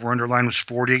game, the over-under line was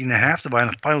 48.5.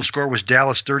 The final score was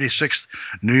Dallas 36,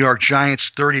 New York Giants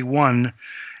 31.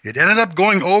 It ended up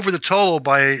going over the total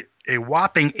by a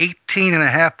whopping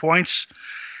 18.5 points.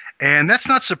 And that's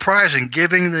not surprising,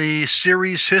 given the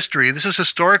series history. This has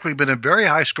historically been a very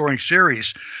high-scoring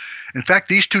series. In fact,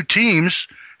 these two teams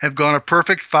have gone a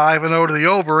perfect 5-0 to the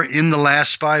over in the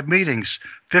last 5 meetings,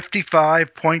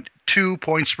 55.2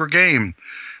 points per game.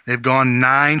 They've gone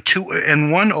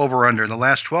 9-2-1 over-under in the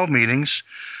last 12 meetings.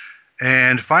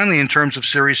 And finally, in terms of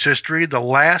series history, the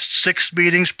last 6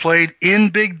 meetings played in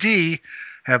Big D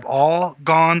have all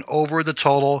gone over the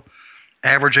total,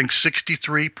 averaging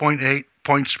 63.8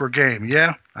 points per game.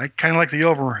 Yeah, I kind of like the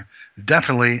over,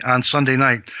 definitely, on Sunday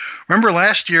night. Remember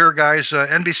last year, guys,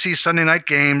 NBC Sunday night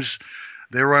games,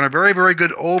 they were on a very, very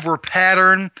good over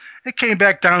pattern. It came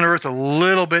back down to earth a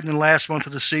little bit in the last month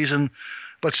of the season,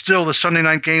 but still the Sunday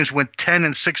night games went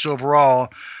 10-6 overall,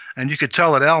 and you could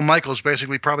tell that Al Michaels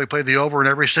basically probably played the over in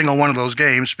every single one of those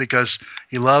games because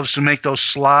he loves to make those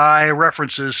sly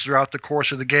references throughout the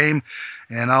course of the game,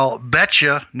 and I'll bet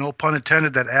you, no pun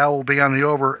intended, that Al will be on the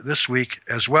over this week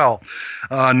as well.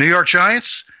 New York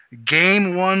Giants,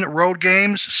 Game 1 road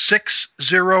games,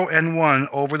 6-0-1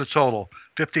 over the total.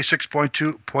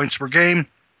 56.2 points per game.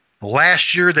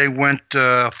 Last year, they went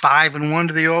 5-1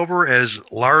 to the over as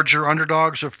larger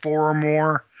underdogs of 4 or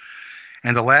more.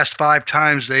 And the last 5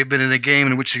 times they've been in a game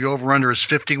in which the over-under is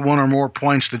 51 or more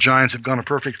points, the Giants have gone a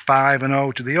perfect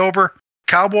 5-0 to the over.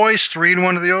 Cowboys,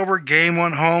 3-1 to the over. Game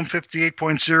 1 home,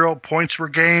 58.0 points per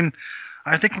game.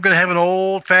 I think we're going to have an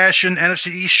old-fashioned NFC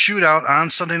East shootout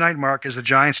on Sunday night, Mark, as the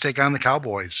Giants take on the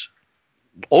Cowboys.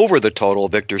 Over the total,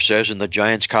 Victor says, in the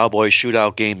Giants-Cowboys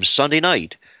shootout game Sunday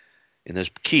night in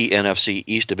this key NFC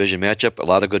East Division matchup. A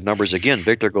lot of good numbers. Again,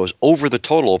 Victor goes over the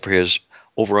total for his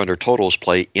over-under totals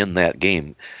play in that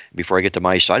game. Before I get to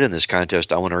my side in this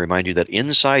contest, I want to remind you that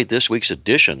inside this week's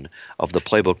edition of the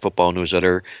Playbook Football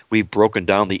Newsletter, we've broken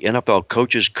down the NFL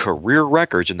coaches' career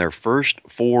records in their first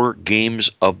 4 games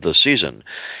of the season.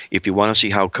 If you want to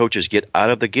see how coaches get out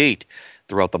of the gate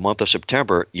throughout the month of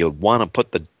September, you'll want to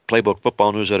put the Playbook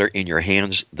Football Newsletter in your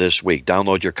hands this week.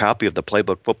 Download your copy of the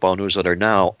Playbook Football Newsletter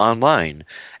now online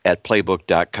at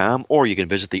playbook.com, or you can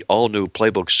visit the all-new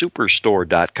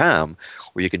PlaybookSuperstore.com,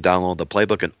 where you can download the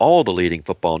Playbook and all the leading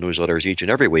football newsletters each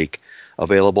and every week,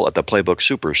 available at the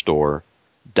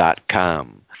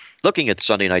PlaybookSuperstore.com. Looking at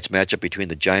Sunday night's matchup between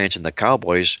the Giants and the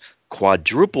Cowboys,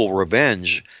 quadruple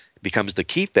revenge becomes the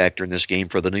key factor in this game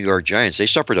for the New York Giants. They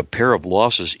suffered a pair of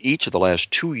losses each of the last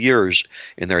 2 years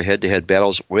in their head-to-head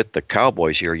battles with the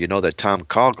Cowboys here. You know that Tom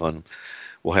Coughlin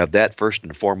will have that first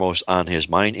and foremost on his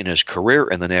mind. In his career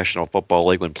in the National Football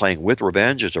League when playing with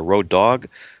Revenge as a road dog,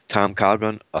 Tom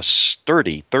Coughlin, a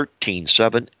sturdy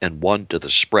 13-7-1 to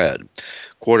the spread.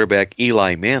 Quarterback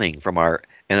Eli Manning from our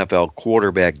NFL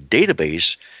quarterback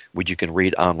database, which you can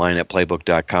read online at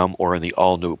playbook.com or in the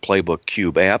all-new Playbook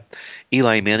Cube app.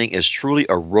 Eli Manning is truly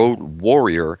a road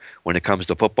warrior when it comes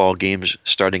to football games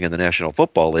starting in the National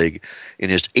Football League. In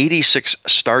his 86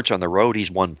 starts on the road,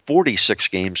 he's won 46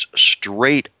 games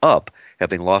straight up,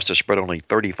 having lost the spread only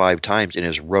 35 times in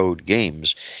his road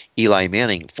games. Eli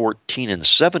Manning,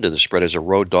 14-7 to the spread as a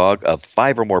road dog of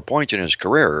 5 or more points in his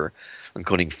career,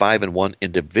 including 5-1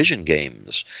 in division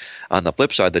games. On the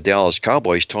flip side, the Dallas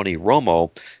Cowboys' Tony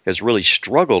Romo has really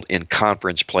struggled in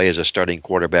conference play as a starting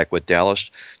quarterback with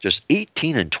Dallas. Just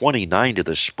 18-29 to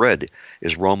the spread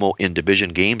is Romo in division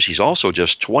games. He's also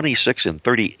just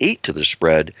 26-38 to the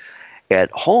spread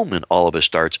at home in all of his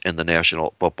starts in the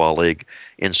National Football League.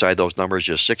 Inside those numbers,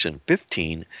 just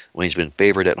 6-15 when he's been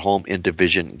favored at home in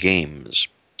division games.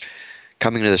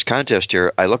 Coming to this contest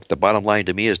here, I look, the bottom line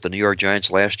to me is the New York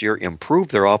Giants last year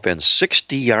improved their offense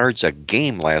 60 yards a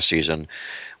game last season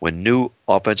when new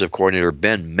offensive coordinator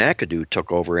Ben McAdoo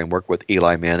took over and worked with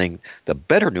Eli Manning. The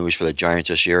better news for the Giants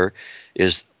this year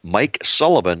is Mike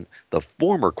Sullivan, the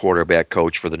former quarterback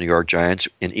coach for the New York Giants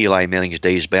in Eli Manning's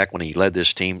days back when he led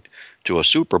this team to a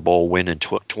Super Bowl win in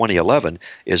 2011,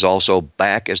 is also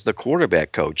back as the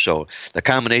quarterback coach. So the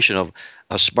combination of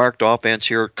a sparked offense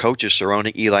here, coaches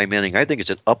surrounding Eli Manning, I think it's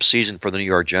an up season for the New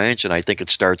York Giants, and I think it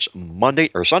starts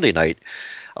Monday or Sunday night.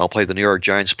 I'll play the New York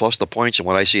Giants plus the points, and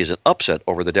what I see is an upset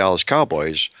over the Dallas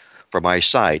Cowboys for my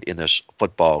side in this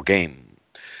football game.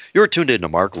 You're tuned in to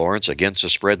Mark Lawrence Against the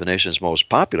Spread, the nation's most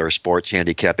popular sports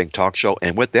handicapping talk show.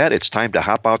 And with that, it's time to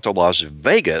hop out to Las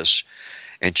Vegas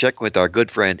and check with our good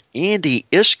friend Andy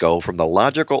Iskoe from The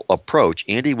Logical Approach.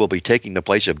 Andy will be taking the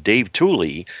place of Dave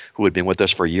Tooley, who had been with us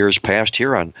for years past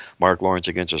here on Mark Lawrence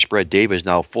Against the Spread. Dave is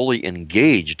now fully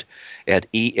engaged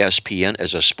at ESPN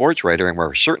as a sports writer, and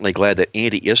we're certainly glad that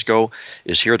Andy Iskoe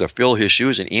is here to fill his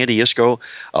shoes. And Andy Iskoe,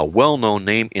 a well-known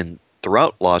name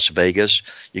throughout Las Vegas.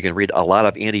 You can read a lot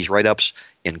of Andy's write-ups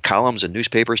in columns and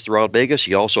newspapers throughout Vegas.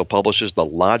 He also publishes The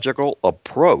Logical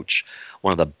Approach,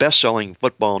 one of the best-selling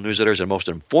football newsletters and most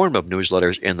informative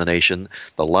newsletters in the nation.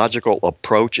 The Logical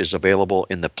Approach is available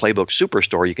in the Playbook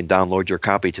Superstore. You can download your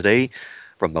copy today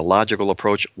from The Logical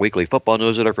Approach weekly football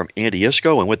newsletter from Andy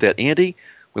Iskoe. And with that, Andy,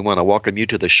 we want to welcome you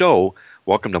to the show.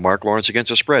 Welcome to Mark Lawrence Against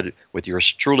the Spread with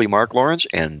yours truly, Mark Lawrence,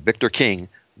 and Victor King.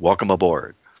 Welcome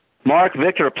aboard. Mark,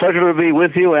 Victor, a pleasure to be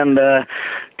with you, and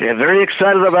very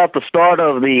excited about the start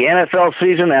of the NFL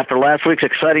season after last week's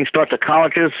exciting start to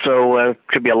colleges, so it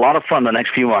should be a lot of fun the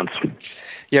next few months.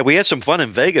 Yeah, we had some fun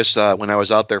in Vegas when I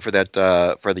was out there for that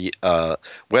for the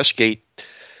Westgate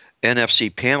NFC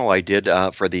panel I did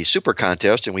for the Super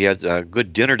Contest, and we had a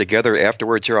good dinner together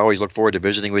afterwards here. I always look forward to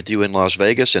visiting with you in Las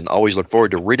Vegas and always look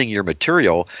forward to reading your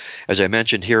material. As I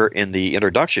mentioned here in the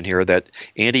introduction here, that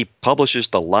Andy publishes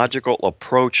the Logical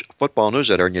Approach football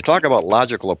newsletter, and you talk about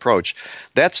logical approach.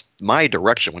 That's my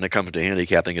direction when it comes to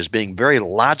handicapping, is being very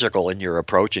logical in your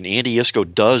approach, and Andy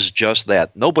Iskoe does just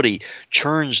that. Nobody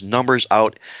churns numbers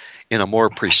out in a more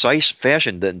precise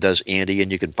fashion than does Andy,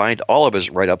 and you can find all of his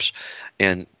write-ups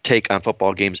and take on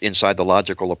football games inside the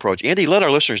Logical Approach. Andy, let our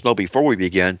listeners know before we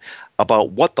begin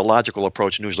about what the Logical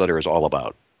Approach newsletter is all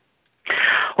about.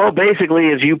 Well,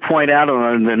 basically, as you point out,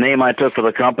 the name I took for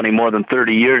the company more than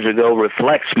 30 years ago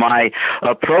reflects my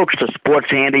approach to sports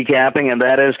handicapping, and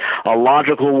that is a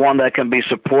logical one that can be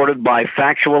supported by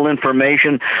factual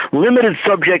information, limited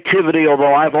subjectivity,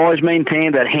 although I've always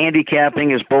maintained that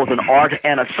handicapping is both an art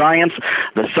and a science.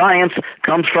 The science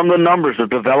comes from the numbers, the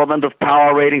development of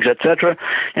power ratings, etc.,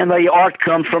 and the art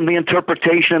comes from the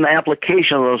interpretation and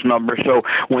application of those numbers. So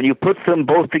when you put them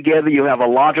both together, you have a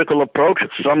logical approach.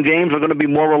 Some games are going to be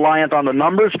more reliant on the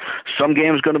numbers. Some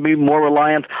games are going to be more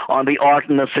reliant on the art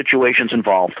and the situations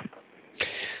involved.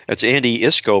 That's Andy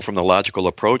Iskoe from The Logical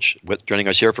Approach joining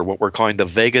us here for what we're calling the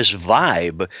Vegas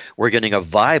Vibe. We're getting a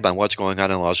vibe on what's going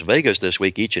on in Las Vegas this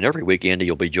week. Each and every week, Andy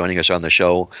will be joining us on the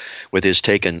show with his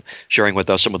take and sharing with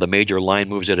us some of the major line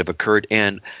moves that have occurred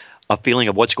and a feeling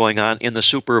of what's going on in the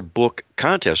Superbook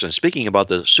contest. And speaking about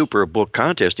the Superbook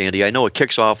contest, Andy, I know it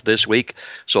kicks off this week,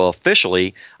 so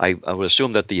officially I would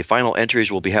assume that the final entries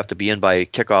will have to be in by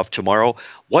kickoff tomorrow.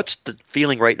 What's the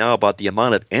feeling right now about the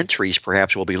amount of entries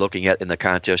perhaps we'll be looking at in the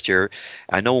contest here?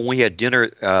 I know when we had dinner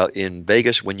in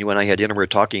Vegas, when you and I had dinner, we were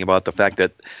talking about the fact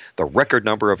that the record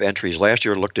number of entries last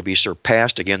year looked to be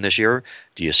surpassed again this year.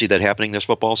 Do you see that happening this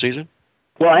football season?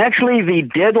 Well, actually, the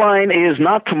deadline is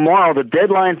not tomorrow. The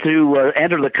deadline to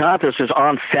enter the contest is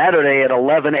on Saturday at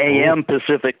 11 a.m.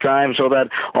 Pacific time, so that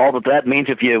all that means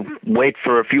if you wait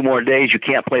for a few more days, you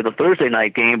can't play the Thursday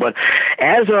night game. But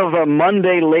as of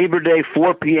Monday, Labor Day,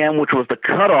 4 p.m., which was the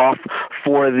cutoff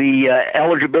for the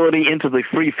eligibility into the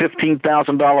free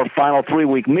 $15,000 final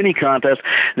 3-week mini contest,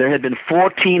 there had been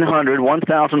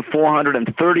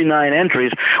 1,439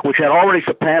 entries, which had already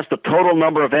surpassed the total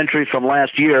number of entries from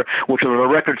last year, which was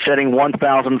a record-setting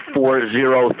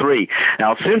 1,403.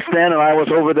 Now, since then, and I was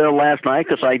over there last night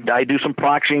because I do some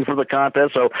proxying for the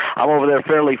contest, so I'm over there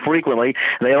fairly frequently.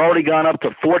 They had already gone up to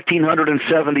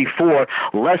 1,474,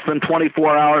 less than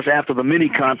 24 hours after the mini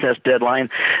contest deadline.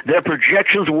 Their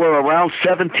projections were around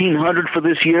 1,700 for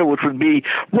this year, which would be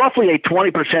roughly a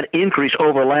 20% increase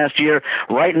over last year.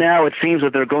 Right now, it seems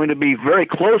that they're going to be very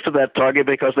close to that target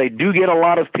because they do get a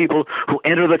lot of people who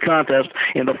enter the contest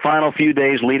in the final few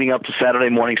days leading up to Saturday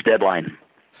morning's deadline.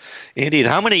 Indeed.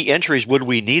 How many entries would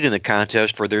we need in the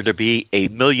contest for there to be a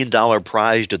 $1 million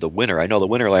prize to the winner? I know the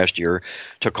winner last year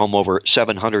took home over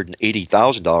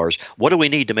 $780,000. What do we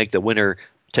need to make the winner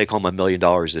take home $1 million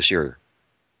this year?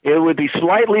 It would be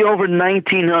slightly over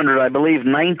 1,900. I believe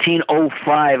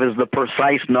 1,905 is the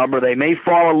precise number. They may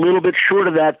fall a little bit short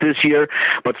of that this year,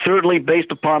 but certainly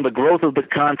based upon the growth of the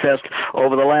contest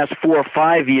over the last 4 or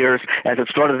 5 years, as it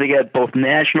started to get both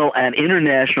national and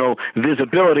international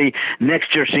visibility,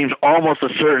 next year seems almost a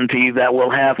certainty that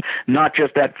we'll have not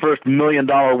just that first $1 million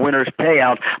winner's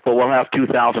payout, but we'll have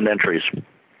 2,000 entries.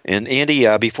 And Andy,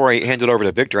 before I hand it over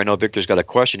to Victor, I know Victor's got a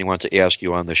question he wants to ask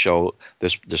you on the show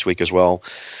this week as well.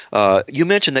 You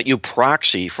mentioned that you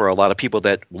proxy for a lot of people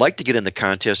that like to get in the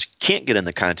contest, can't get in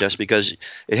the contest because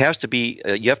it has to be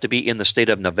you have to be in the state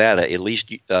of Nevada, at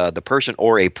least the person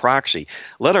or a proxy.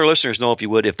 Let our listeners know, if you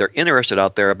would, if they're interested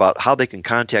out there, about how they can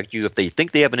contact you if they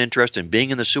think they have an interest in being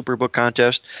in the Superbook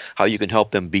contest, how you can help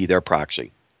them be their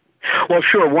proxy. Well,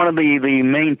 sure. One of the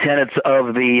main tenets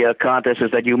of the contest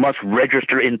is that you must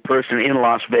register in person in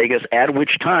Las Vegas, at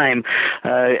which time,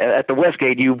 at the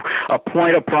Westgate, you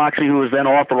appoint a proxy who is then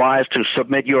authorized to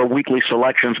submit your weekly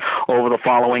selections over the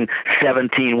following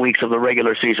 17 weeks of the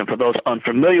regular season. For those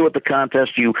unfamiliar with the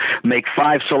contest, you make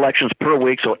 5 selections per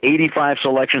week, so 85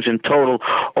 selections in total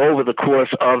over the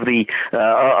course of the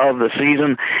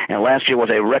season. And last year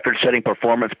was a record-setting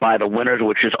performance by the winners,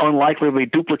 which is unlikely to be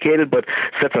duplicated, but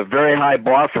sets a very high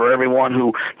bar for everyone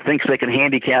who thinks they can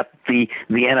handicap the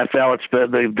NFL. It's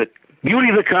the beauty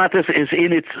of the contest is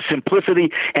in its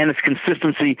simplicity and its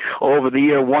consistency over the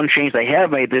year. One change they have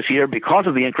made this year, because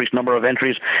of the increased number of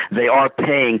entries, they are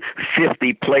paying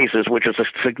 50 places, which is a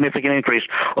significant increase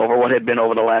over what had been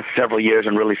over the last several years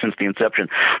and really since the inception.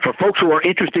 For folks who are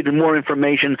interested in more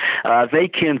information, they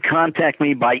can contact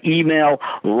me by email,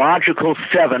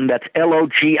 logical7, that's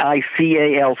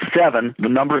LOGICAL 7, the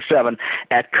number 7,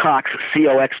 at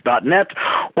cox.net,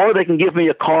 or they can give me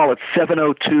a call at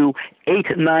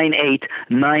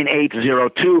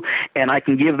 702-898-9802, and I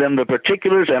can give them the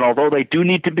particulars. And although they do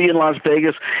need to be in Las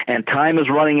Vegas and time is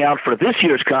running out for this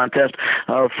year's contest,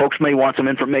 folks may want some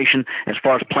information as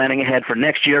far as planning ahead for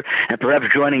next year and perhaps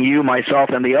joining you, myself,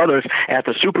 and the others at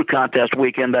the Super Contest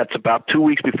weekend. That's about 2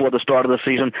 weeks before the start of the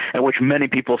season, at which many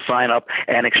people sign up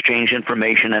and exchange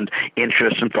information and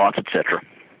interests and thoughts, etc.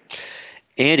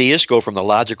 Andy Iskoe from The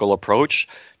Logical Approach,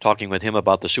 talking with him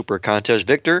about the Super Contest.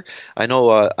 Victor, I know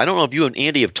I don't know if you and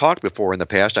Andy have talked before in the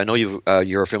past. I know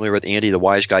you're familiar with Andy, the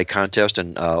Wise Guy Contest,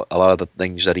 and a lot of the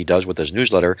things that he does with his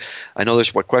newsletter. I know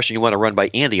there's a question you want to run by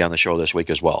Andy on the show this week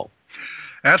as well.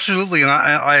 Absolutely, and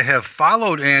I have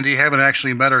followed Andy. Haven't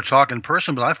actually met or talked in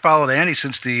person, but I've followed Andy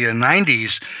since the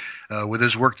 90s. With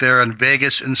his work there on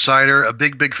Vegas Insider. A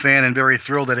big fan, and very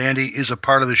thrilled that Andy is a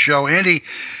part of the show. Andy,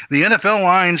 the NFL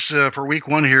lines for week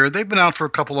 1 here, they've been out for a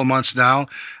couple of months now.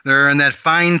 They're in that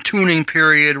fine-tuning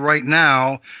period right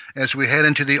now as we head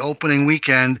into the opening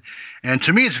weekend. And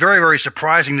to me, it's very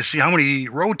surprising to see how many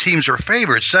road teams are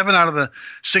favored. 7 out of the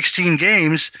 16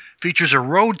 games features a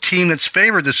road team that's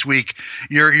favored this week.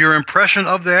 Your impression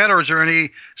of that, or is there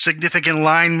any significant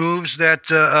line moves that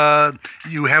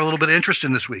you have a little bit of interest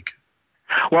in this week?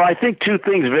 Well, I think 2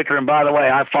 things, Victor, and by the way,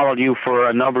 I've followed you for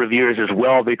a number of years as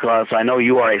well, because I know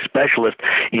you are a specialist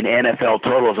in NFL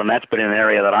totals, and that's been an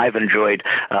area that I've enjoyed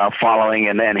following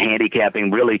and then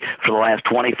handicapping really for the last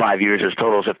 25 years, as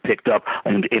totals have picked up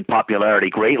in popularity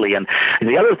greatly. And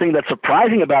the other thing that's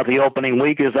surprising about the opening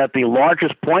week is that the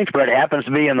largest point spread happens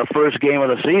to be in the first game of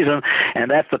the season,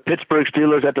 and that's the Pittsburgh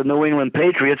Steelers at the New England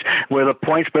Patriots, where the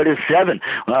point spread is 7.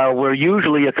 We're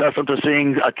usually accustomed to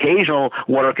seeing occasional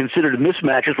what are considered misfit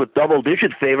mismatches with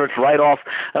double-digit favorites right off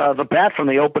the bat from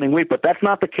the opening week. But that's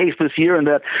not the case this year, and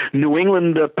that New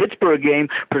England-Pittsburgh game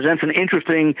presents an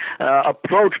interesting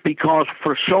approach because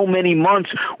for so many months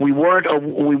we weren't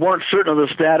certain of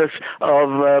the status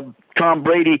of Tom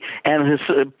Brady and his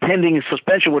pending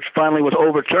suspension, which finally was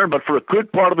overturned. But for a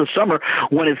good part of the summer,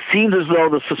 when it seemed as though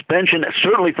the suspension,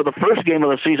 certainly for the first game of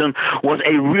the season, was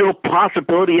a real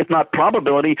possibility, if not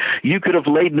probability, you could have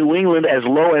laid New England as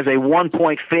low as a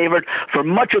 1-point favorite. For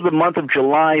much of the month of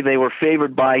July, they were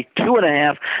favored by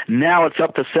 2.5. Now it's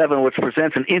up to 7, which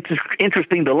presents an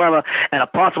interesting dilemma and a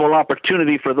possible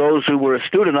opportunity for those who were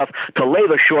astute enough to lay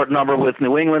the short number with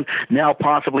New England, now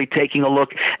possibly taking a look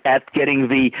at getting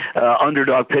the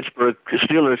underdog Pittsburgh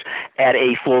Steelers at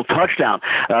a full touchdown.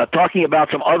 Talking about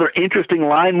some other interesting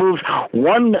line moves,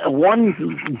 one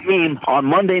game on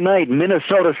Monday night,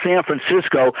 Minnesota-San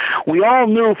Francisco. We all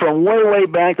knew from way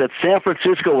back that San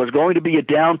Francisco was going to be a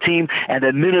down team and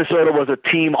that Minnesota was a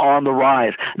team on the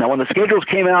rise. Now, when the schedules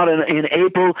came out in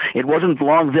April, it wasn't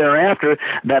long thereafter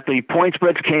that the point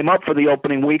spreads came up for the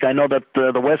opening week. I know that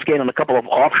the Westgate and a couple of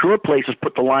offshore places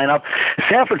put the line up.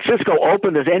 San Francisco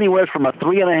opened as anywhere from a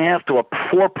 3.5 to a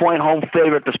 4-point home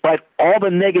favorite, despite all the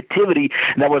negativity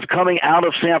that was coming out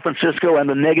of San Francisco and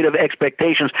the negative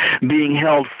expectations being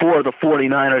held for the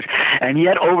 49ers. And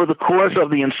yet, over the course of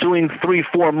the ensuing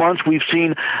 3-4 months, we've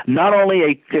seen not only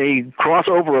a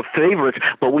crossover of favorites,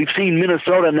 but we've seen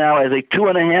Minnesota now as a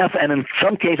 2.5 and in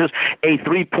some cases a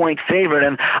 3-point favorite.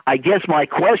 And I guess my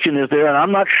question is there, and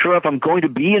I'm not sure if I'm going to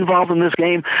be involved in this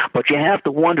game, but you have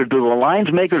to wonder, do the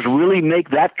lines makers really make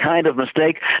that kind of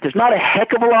mistake? There's not a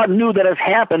heck of a lot new that has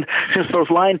happened since those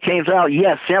line came out.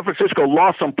 Yes, San Francisco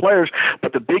lost some players,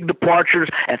 but the big departures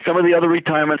and some of the other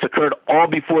retirements occurred all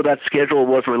before that schedule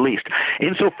was released.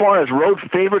 Insofar as road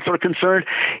favorites are concerned,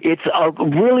 it's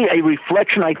really a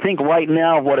reflection, I think, right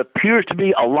now of what appears to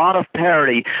be a lot of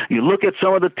parity. You look at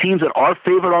some of the teams that are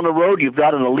favored on the road. You've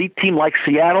got an elite team like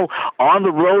Seattle on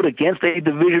the road against a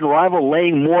division rival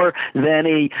laying more than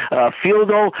a field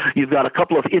goal. You've got a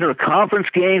couple of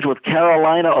interconference games with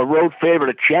Carolina, a road favorite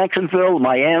at Jacksonville,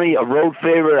 Miami, a road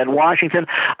favorite at Washington.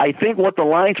 I think what the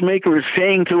lines maker is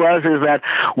saying to us is that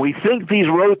we think these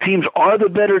road teams are the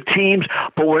better teams,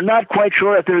 but we're not quite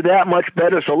sure if they're that much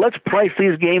better. So let's price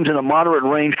these games in a moderate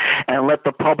range and let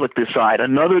the public decide.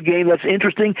 Another game that's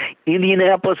interesting,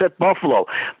 Indianapolis at Buffalo.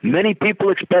 Many people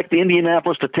expect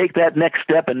Indianapolis to take that next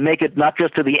step and make it not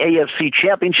just to the AFC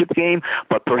Championship game,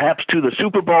 but perhaps to the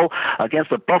Super Bowl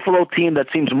against a Buffalo team that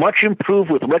seems much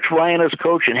improved with Rex Ryan as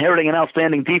coach, inheriting an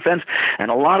outstanding defense. And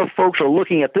a lot of folks are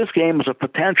looking at this game as a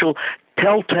potential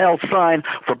telltale sign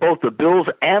for both the Bills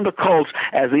and the Colts,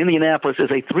 as Indianapolis is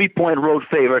a 3-point road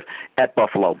favorite at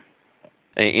Buffalo.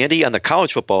 Hey, Andy, on the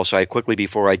college football side, quickly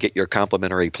before I get your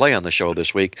complimentary play on the show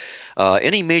this week,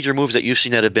 any major moves that you've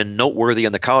seen that have been noteworthy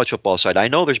on the college football side? I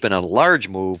know there's been a large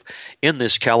move in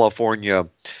this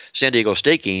California-San Diego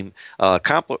State game.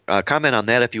 Comment on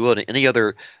that, if you would, and any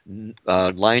other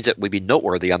lines that would be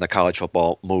noteworthy on the college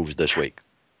football moves this week.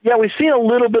 Yeah, we've seen a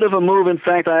little bit of a move. In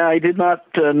fact, I did not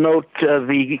note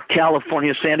the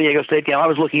California-San Diego State game. I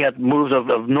was looking at moves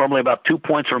of normally about 2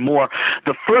 points or more.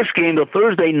 The first game, the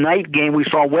Thursday night game, we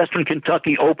saw Western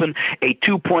Kentucky open a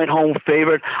 2-point home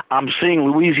favorite. I'm seeing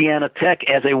Louisiana Tech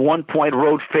as a 1-point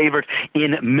road favorite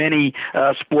in many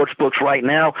sports books right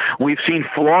now. We've seen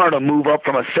Florida move up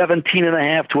from a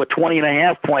 17.5 to a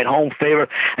 20.5-point home favorite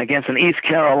against an East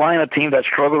Carolina team that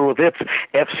struggled with its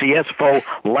FCS foe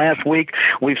last week.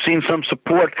 We've seen some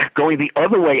support going the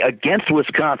other way against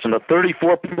Wisconsin, a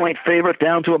 34-point favorite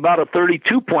down to about a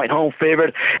 32-point home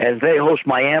favorite as they host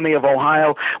Miami of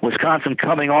Ohio. Wisconsin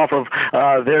coming off of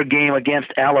their game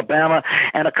against Alabama.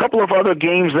 And a couple of other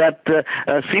games that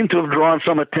seem to have drawn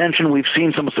some attention. We've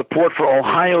seen some support for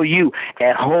Ohio U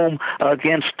at home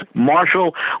against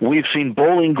Marshall. We've seen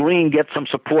Bowling Green get some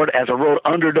support as a road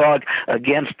underdog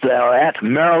against at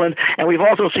Maryland. And we've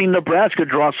also seen Nebraska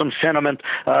draw some sentiment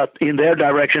in their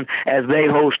direction as they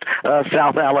host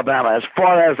South Alabama. As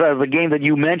far as the game that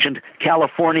you mentioned,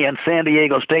 California and San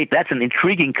Diego State, that's an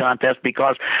intriguing contest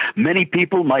because many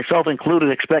people, myself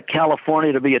included, expect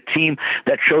California to be a team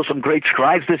that shows some great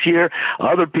strides this year.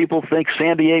 Other people think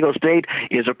San Diego State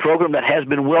is a program that has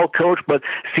been well coached but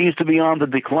seems to be on the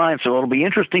decline. So it'll be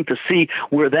interesting to see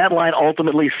where that line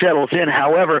ultimately settles in.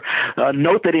 However,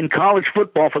 note that in college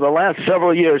football for the last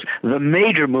several years, the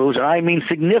major moves, and I mean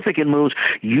significant moves,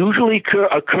 usually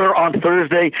occur on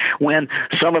Thursday when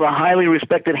some of the highly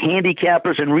respected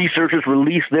handicappers and researchers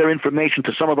release their information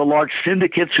to some of the large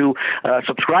syndicates who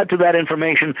subscribe to that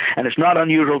information, and it's not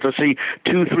unusual to see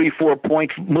 2, 3, 4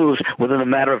 point moves within a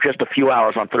matter of just a few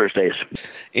hours on Thursdays.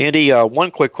 Andy,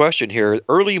 one quick question here.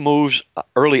 Early moves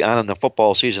early on in the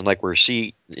football season, like we're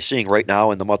seeing right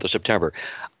now in the month of September,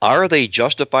 are they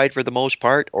justified for the most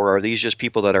part, or are these just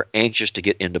people that are anxious to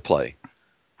get into play?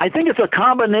 I think it's a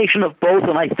combination of both,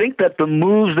 and I think that the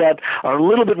moves that are a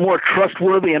little bit more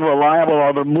trustworthy and reliable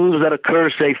are the moves that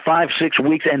occur, say, 5, 6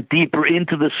 weeks and deeper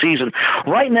into the season.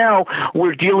 Right now,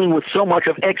 we're dealing with so much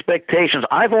of expectations.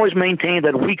 I've always maintained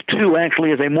that week 2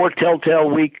 actually is a more telltale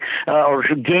week, or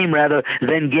game rather,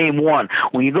 than game 1.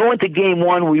 When you go into game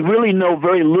 1, we really know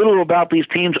very little about these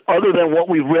teams other than what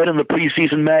we've read in the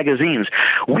preseason magazines.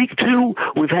 Week 2,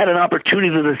 we've had an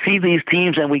opportunity to see these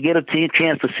teams, and we get a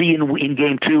chance to see in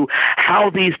game 2 how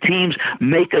these teams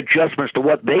make adjustments to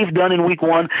what they've done in week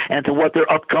 1 and to what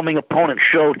their upcoming opponent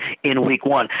showed in week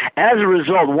 1. As a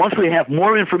result, once we have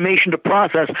more information to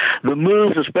process, the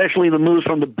moves, especially the moves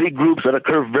from the big groups that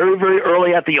occur very, very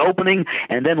early at the opening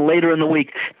and then later in the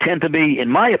week, tend to be, in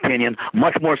my opinion,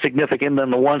 much more significant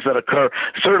than the ones that occur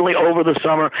certainly over the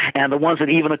summer and the ones that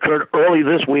even occurred early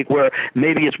this week, where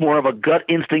maybe it's more of a gut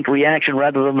instinct reaction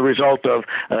rather than the result of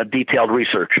detailed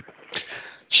research.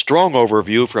 Strong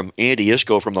overview from Andy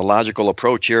Iskoe from The Logical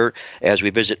Approach here as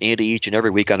we visit Andy each and every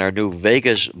week on our new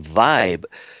Vegas Vibe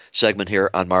segment here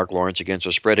on Mark Lawrence Against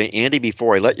the Spread. And Andy,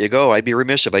 before I let you go, I'd be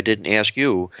remiss if I didn't ask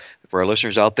you, for our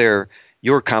listeners out there,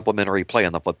 your complimentary play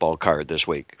on the football card this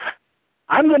week.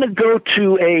 I'm going to go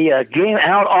to a game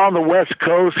out on the West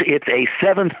Coast. It's a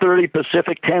 7:30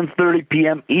 Pacific, 10:30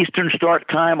 p.m. Eastern start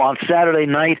time on Saturday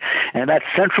night, and that's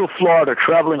Central Florida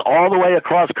traveling all the way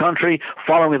across country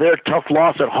following their tough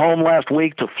loss at home last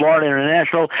week to Florida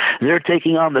International. They're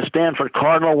taking on the Stanford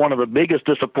Cardinal, one of the biggest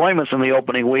disappointments in the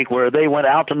opening week, where they went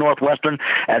out to Northwestern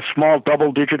as small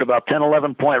double-digit, about 10,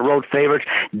 11-point road favorites,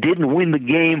 didn't win the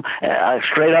game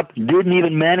straight up, didn't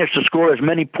even manage to score as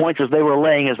many points as they were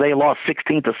laying, as they lost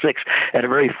 16-6 at a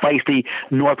very feisty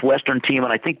Northwestern team.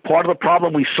 And I think part of the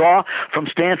problem we saw from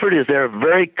Stanford is their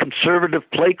very conservative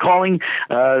play calling.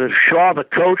 Shaw, the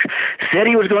coach, said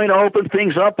he was going to open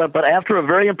things up, but after a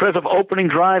very impressive opening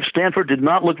drive, Stanford did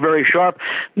not look very sharp.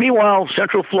 Meanwhile,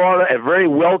 Central Florida, a very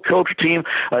well-coached team,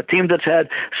 a team that's had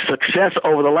success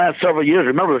over the last several years.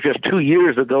 Remember, it was just 2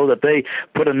 years ago that they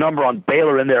put a number on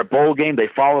Baylor in their bowl game. They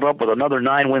followed up with another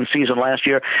 9-win season last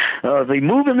year. The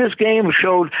move in this game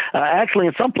showed actually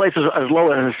in some places as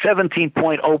low as a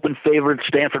 17-point open favorite.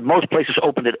 Stanford, most places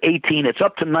opened at 18. It's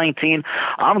up to 19.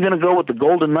 I'm going to go with the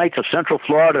Golden Knights of Central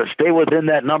Florida to stay within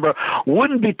that number.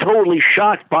 Wouldn't be totally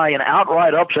shocked by an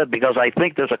outright upset because I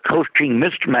think there's a coaching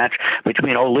mismatch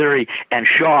between O'Leary and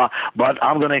Shaw, but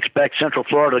I'm going to expect Central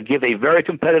Florida to give a very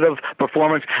competitive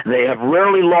performance. They have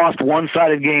rarely lost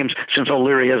one-sided games since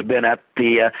O'Leary has been at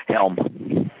the helm.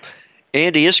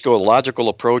 Andy Iskoe, Logical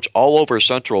Approach, all over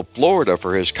Central Florida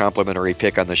for his complimentary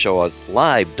pick on the show. A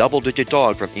live double-digit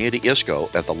dog from Andy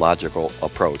Iskoe at The Logical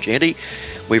Approach. Andy,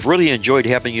 we've really enjoyed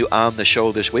having you on the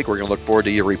show this week. We're going to look forward to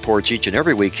your reports each and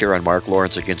every week here on Mark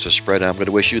Lawrence Against the Spread. And I'm going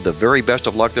to wish you the very best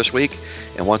of luck this week.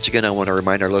 And once again, I want to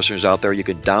remind our listeners out there, you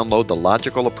can download The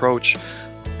Logical Approach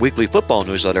weekly football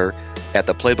newsletter at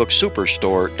the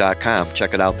PlaybookSuperstore.com.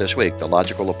 Check it out this week, The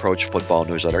Logical Approach football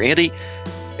newsletter. Andy,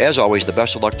 as always, the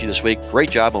best of luck to you this week. Great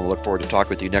job, and we'll look forward to talking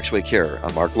with you next week here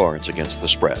on Mark Lawrence Against the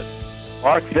Spread.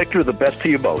 Mark, Victor, the best to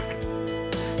you both.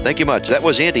 Thank you much. That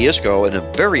was Andy Iskoe in a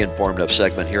very informative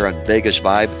segment here on Vegas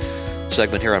Vibe,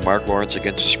 segment here on Mark Lawrence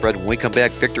Against the Spread. When we come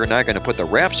back, Victor and I are going to put the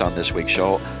wraps on this week's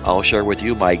show. I'll share with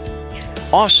you my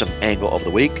awesome angle of the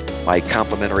week, my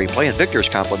complimentary play, and Victor's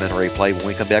complimentary play when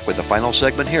we come back with the final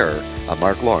segment here on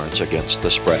Mark Lawrence Against the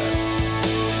Spread.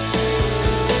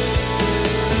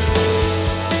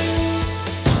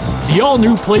 The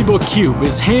all-new Playbook Cube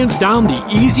is hands down the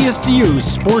easiest to use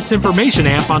sports information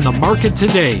app on the market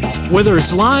today. Whether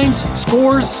it's lines,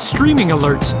 scores, streaming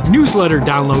alerts, newsletter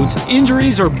downloads,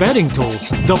 injuries, or betting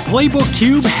tools, the Playbook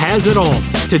Cube has it all.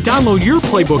 To download your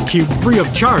Playbook Cube free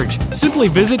of charge, simply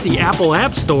visit the Apple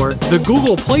App Store, the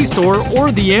Google Play Store,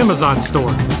 or the Amazon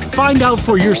Store. Find out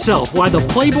for yourself why the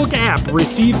Playbook app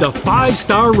received a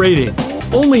 5-star rating.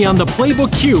 Only on the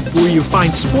Playbook Cube will you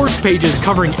find sports pages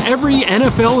covering every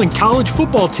NFL and college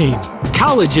football team,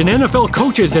 college and NFL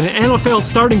coaches and NFL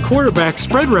starting quarterback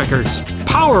spread records,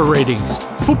 power ratings,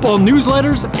 football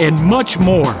newsletters, and much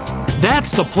more.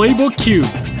 That's the Playbook Cube,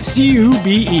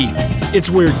 C-U-B-E. It's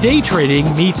where day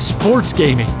trading meets sports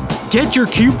gaming. Get your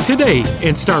cube today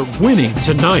and start winning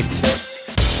tonight.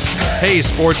 Hey,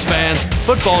 sports fans,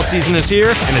 football season is here,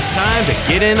 and it's time to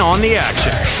get in on the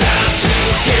action.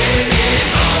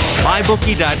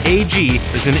 MyBookie.ag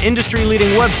is an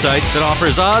industry-leading website that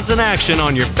offers odds and action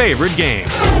on your favorite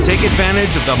games. Take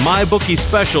advantage of the MyBookie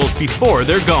specials before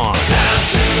they're gone.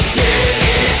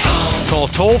 Call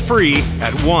toll-free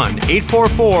at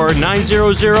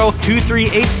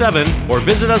 1-844-900-2387 or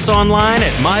visit us online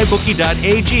at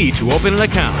mybookie.ag to open an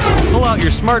account. Pull out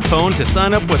your smartphone to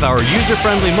sign up with our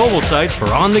user-friendly mobile site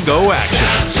for on-the-go action.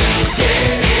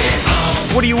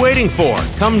 What are you waiting for?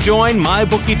 Come join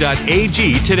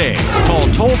mybookie.ag today. Call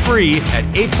toll-free at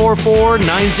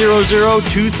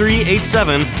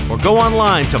 844-900-2387 or go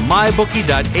online to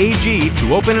mybookie.ag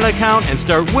to open an account and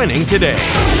start winning today.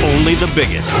 Only the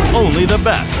biggest, only the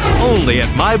best, only at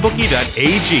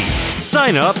mybookie.ag.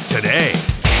 Sign up today.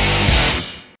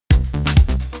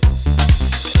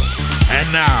 And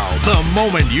now, the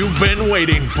moment you've been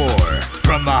waiting for.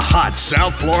 From the hot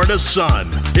South Florida sun,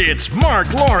 it's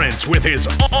Mark Lawrence with his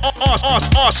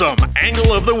awesome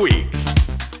angle of the week.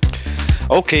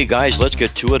 Okay, guys, let's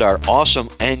get to it. Our awesome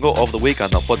angle of the week on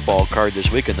the football card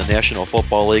this week in the National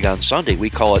Football League on Sunday. We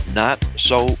call it Not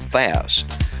So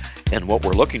Fast. And what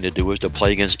we're looking to do is to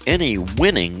play against any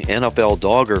winning NFL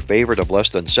dog or favorite of less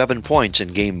than 7 points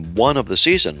in Game 1 of the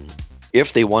season.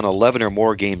 If they won 11 or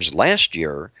more games last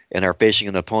year and are facing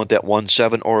an opponent that won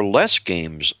 7 or less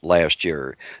games last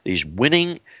year, these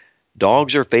winning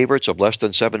dogs or favorites of less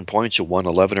than 7 points who won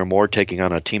 11 or more taking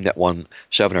on a team that won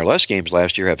 7 or less games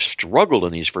last year have struggled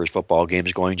in these first football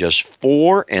games, going just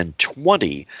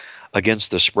 4-20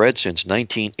 against the spread since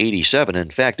 1987. In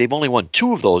fact, they've only won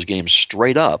 2 of those games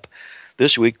straight up.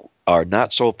 This week, our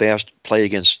not-so-fast play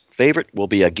against favorite will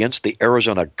be against the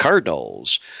Arizona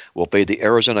Cardinals. We'll fade the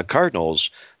Arizona Cardinals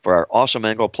for our awesome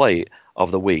angle play of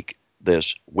the week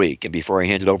this week. And before I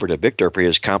hand it over to Victor for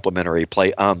his complimentary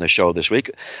play on the show this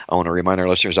week, I want to remind our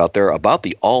listeners out there about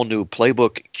the all-new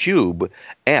Playbook Cube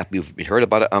app. You've heard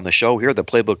about it on the show here. The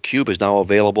Playbook Cube is now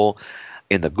available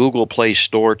in the Google Play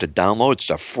Store to download.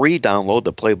 It's a free download,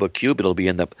 the Playbook Cube. It'll be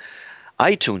in the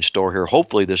iTunes store here,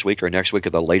 hopefully this week or next week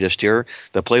at the latest here.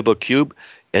 The Playbook Cube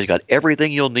has got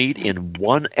everything you'll need in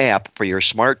one app for your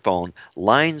smartphone.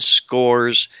 Lines,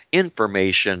 scores,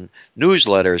 information,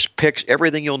 newsletters, picks,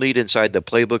 everything you'll need inside the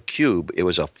Playbook Cube. It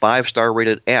was a 5-star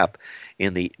rated app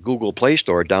in the Google Play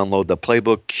Store. Download the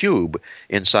Playbook Cube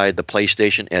inside the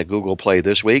PlayStation at Google Play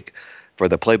this week for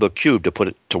the Playbook Cube to put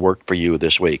it to work for you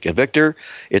this week. And Victor,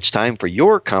 it's time for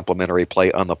your complimentary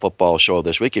play on the football show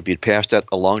this week. If you'd pass that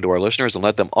along to our listeners and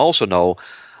let them also know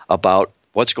about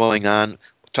what's going on,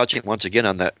 touching once again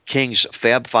on the Kings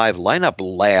Fab 5 lineup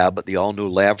lab, the all-new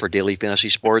lab for daily fantasy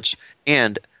sports,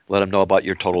 and let them know about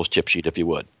your totals tip sheet if you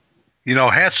would. You know,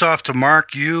 hats off to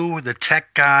Mark, you, the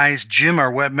tech guys, Jim,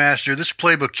 our webmaster. This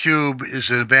Playbook Cube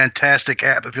is a fantastic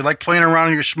app. If you like playing around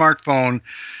on your smartphone,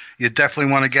 you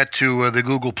definitely want to get to the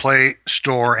Google Play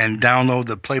Store and download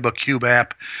the Playbook Cube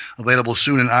app, available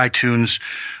soon in iTunes.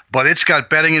 But it's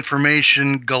got betting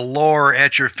information galore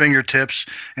at your fingertips.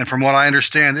 And from what I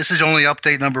understand, this is only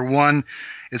update number 1.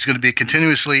 It's going to be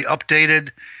continuously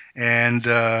updated. And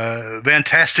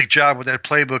fantastic job with that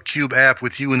Playbook Cube app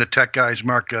with you and the tech guys,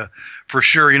 Mark, for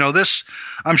sure. You know, this,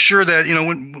 I'm sure that, you know,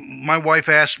 when my wife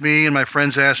asked me and my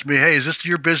friends asked me, hey, is this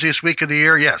your busiest week of the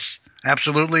year? Yes.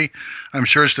 Absolutely. I'm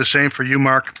sure it's the same for you,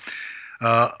 Mark.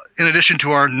 In addition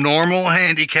to our normal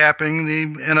handicapping, the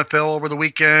NFL over the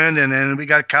weekend, and then we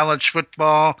got college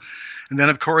football. And then,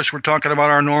 of course, we're talking about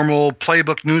our normal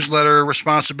Playbook newsletter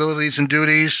responsibilities and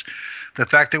duties. The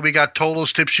fact that we got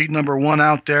totals tip sheet number 1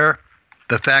 out there.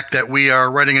 The fact that we are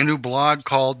writing a new blog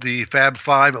called the Fab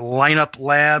 5 Lineup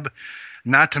Lab.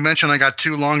 Not to mention, I got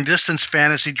 2 long-distance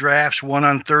fantasy drafts, one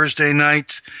on Thursday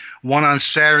night, one on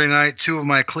Saturday night, 2 of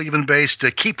my Cleveland-based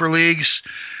keeper leagues.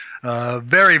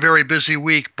 Very, very busy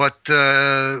week, but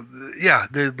yeah,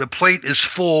 the plate is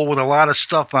full with a lot of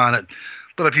stuff on it.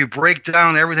 But if you break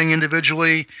down everything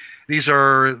individually, these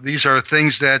are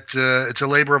things that it's a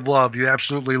labor of love. You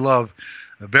absolutely love.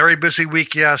 A very busy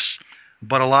week, yes,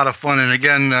 but a lot of fun. And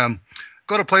again,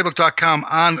 go to playbook.com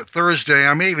on Thursday.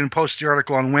 I may even post the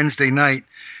article on Wednesday night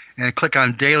and click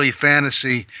on Daily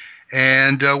Fantasy.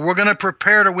 And we're going to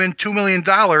prepare to win $2 million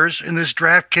in this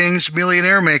DraftKings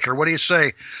Millionaire Maker. What do you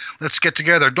say? Let's get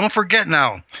together. Don't forget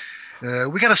now,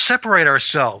 we got to separate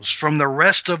ourselves from the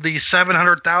rest of the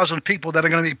 700,000 people that are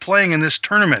going to be playing in this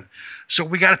tournament. So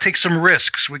we got to take some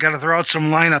risks. We got to throw out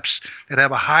some lineups that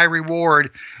have a high reward,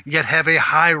 yet have a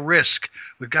high risk.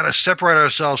 We've got to separate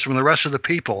ourselves from the rest of the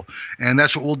people. And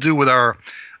that's what we'll do with our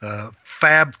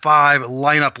Fab 5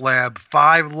 lineup lab,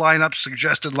 5 lineups,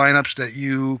 suggested lineups that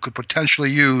you could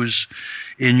potentially use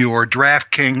in your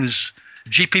DraftKings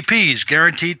GPPs,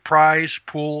 guaranteed prize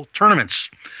pool tournaments.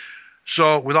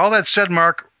 So with all that said,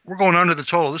 Mark, we're going under the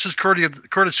total. This is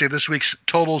courtesy of this week's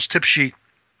totals tip sheet.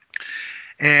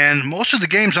 And most of the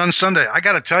games on Sunday, I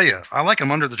got to tell you, I like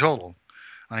them under the total.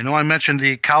 I know I mentioned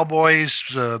the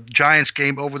Cowboys-Giants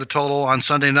game over the total on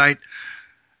Sunday night.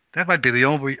 That might be the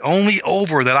only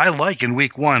over that I like in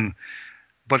Week 1.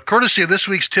 But courtesy of this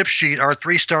week's tip sheet, our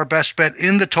 3-star best bet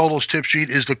in the totals tip sheet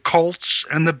is the Colts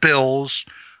and the Bills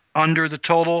under the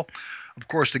total. Of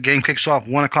course, the game kicks off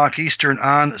 1 o'clock Eastern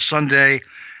on Sunday.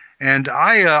 And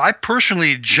I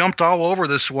personally jumped all over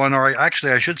this one, or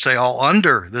actually I should say all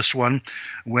under this one,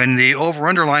 when the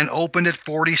over-under line opened at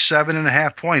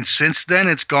 47.5 points. Since then,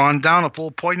 it's gone down a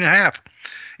full 1.5.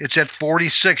 It's at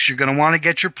 46. You're going to want to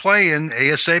get your play in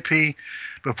ASAP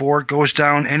before it goes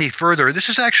down any further. This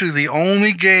is actually the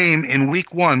only game in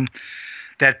Week 1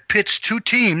 that pits two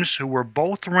teams who were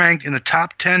both ranked in the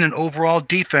top 10 in overall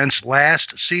defense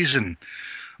last season.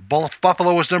 Both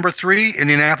Buffalo was number 3,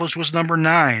 Indianapolis was number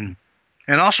 9.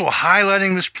 And also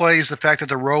highlighting this play is the fact that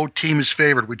the road team is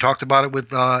favored. We talked about it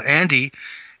with Andy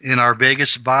in our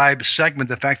Vegas Vibe segment,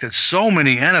 the fact that so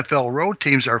many NFL road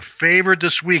teams are favored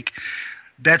this week.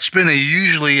 That's been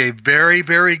usually a very,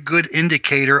 very good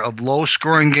indicator of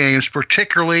low-scoring games,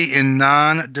 particularly in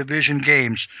non-division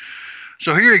games.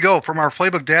 So here you go from our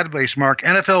playbook database, Mark.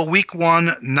 NFL Week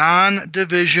 1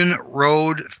 non-division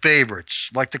road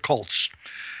favorites, like the Colts,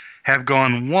 have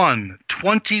gone 1,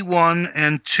 21,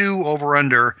 and 2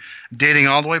 over-under, dating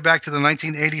all the way back to the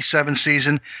 1987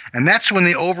 season. And that's when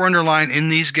the over-under line in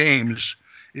these games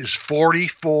is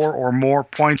 44 or more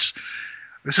points.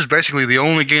 This is basically the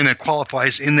only game that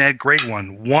qualifies in that great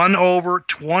one. 1 over,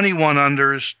 21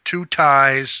 unders, 2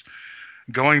 ties,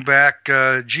 going back,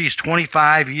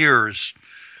 25 years.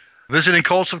 Visiting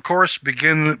Colts, of course,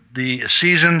 begin the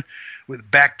season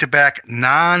with back-to-back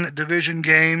non-division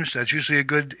games. That's usually a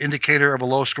good indicator of a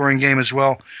low-scoring game as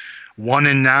well.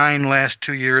 1-9 last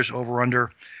 2 years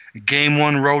over-under. Game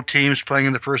 1 road teams playing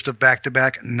in the first of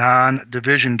back-to-back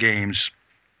non-division games.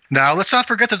 Now, let's not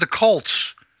forget that the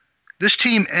Colts, this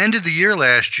team ended the year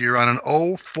last year on an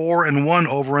 0-4-1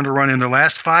 over-under run in their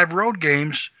last 5 road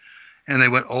games, and they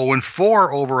went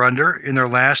 0-4 over-under in their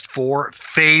last 4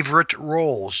 favorite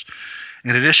roles.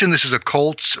 In addition, this is a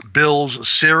Colts-Bills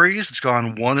series. It's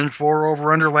gone 1-4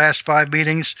 over-under last 5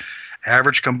 meetings.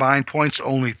 Average combined points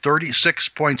only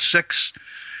 36.6.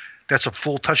 That's a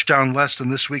full touchdown less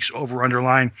than this week's over-under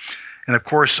line. And, of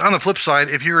course, on the flip side,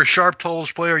 if you're a sharp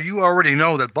totals player, you already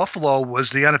know that Buffalo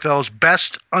was the NFL's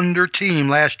best under team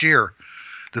last year.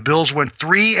 The Bills went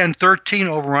 3-13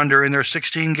 over-under in their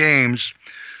 16 games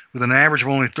with an average of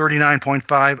only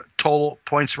 39.5 total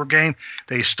points per game.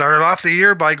 They started off the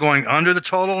year by going under the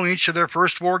total in each of their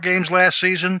first 4 games last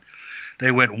season.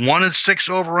 They went 1-6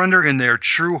 over-under in their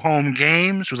true home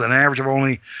games with an average of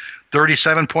only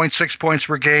 37.6 points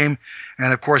per game.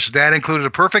 And, of course, that included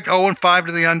a perfect 0-5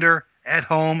 to the under at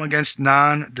home against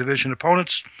non-division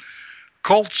opponents.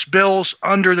 Colts, Bills,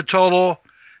 under the total.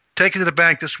 Take it to the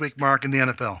bank this week, Mark, in the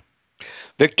NFL.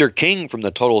 Victor King from the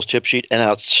Totals Tip Sheet, an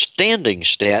outstanding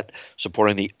stat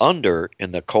supporting the under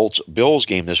in the Colts-Bills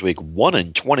game this week.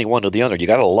 1-21 to the under. You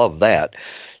got to love that.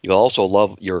 You'll also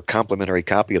love your complimentary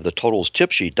copy of the Totals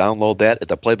Tip Sheet. Download that at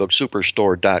the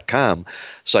PlaybookSuperstore.com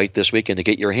site this weekend to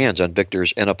get your hands on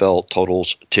Victor's NFL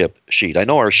Totals Tip Sheet. I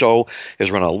know our show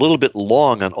has run a little bit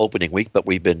long on opening week, but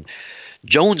we've been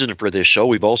jonesing for this show.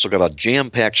 We've also got a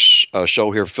jam-packed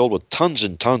show here filled with tons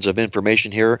and tons of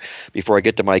information here. Before I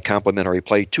get to my complimentary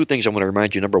play, 2 things I want to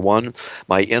remind you. Number 1,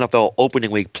 my NFL opening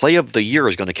week play of the year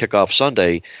is going to kick off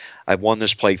Sunday. I've won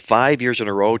this play 5 years in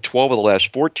a row, 12 of the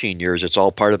last 14 years. It's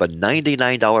all part of a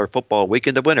 $99 football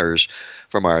weekend of winners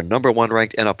from our number 1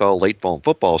 ranked NFL late phone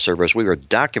football service. We were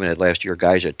documented last year,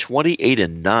 guys, at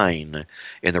 28-9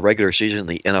 in the regular season in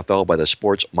the NFL by the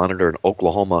Sports Monitor in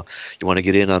Oklahoma. You want to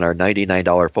get in on our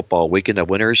 $99 football weekend of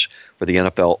winners for the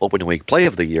NFL opening week play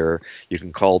of the year? You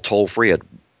can call toll free at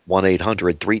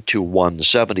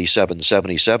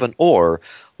 1-800-321-7777 or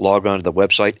log on to the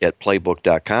website at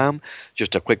playbook.com.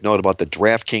 Just a quick note about the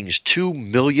DraftKings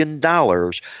 $2 million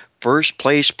first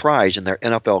place prize in their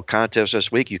NFL contest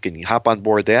this week. You can hop on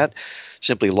board that.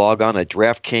 Simply log on at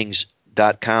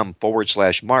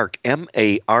DraftKings.com/Mark,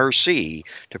 M-A-R-C,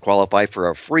 to qualify for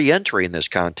a free entry in this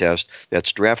contest.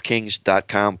 That's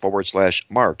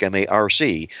DraftKings.com/Mark,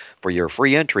 M-A-R-C, for your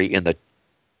free entry in the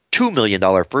 $2 million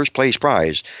first place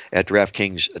prize at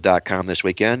DraftKings.com this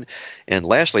weekend. And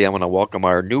lastly, I want to welcome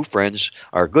our new friends,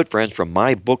 our good friends from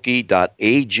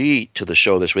MyBookie.ag to the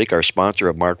show this week, our sponsor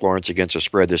of Mark Lawrence Against the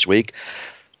Spread this week.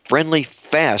 Friendly,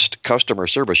 fast customer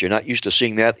service. You're not used to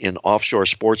seeing that in offshore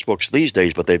sports books these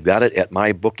days, but they've got it at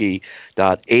MyBookie.ag.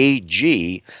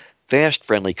 Fast,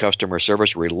 friendly customer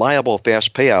service, reliable,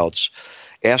 fast payouts.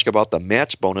 Ask about the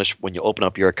match bonus when you open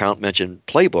up your account. Mention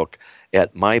Playbook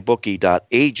at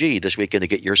mybookie.ag this weekend to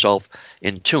get yourself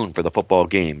in tune for the football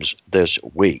games this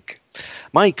week.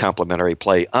 My complimentary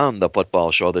play on the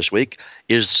football show this week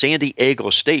is San Diego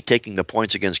State taking the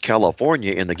points against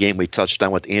California in the game we touched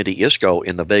on with Andy Iskoe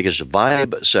in the Vegas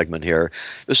Vibe segment here.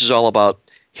 This is all about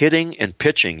hitting and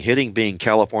pitching, hitting being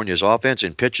California's offense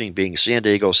and pitching being San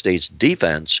Diego State's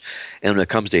defense. And when it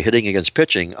comes to hitting against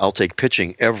pitching, I'll take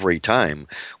pitching every time.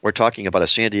 We're talking about a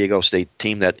San Diego State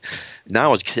team that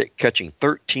now is catching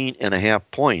 13.5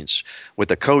 points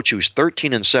with a coach who's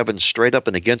 13-7 straight up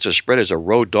and against the spread as a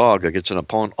road dog against an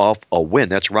opponent off a win.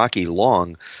 That's Rocky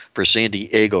Long for San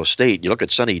Diego State. You look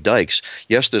at Sonny Dykes.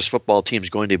 Yes, this football team is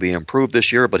going to be improved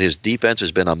this year, but his defense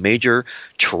has been a major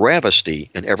travesty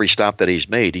in every stop that he's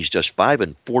made. He's just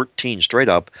 5-14 straight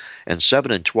up and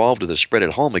 7-12 to the spread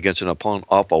at home against an opponent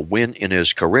off a win in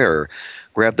his career.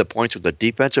 Grab the points with the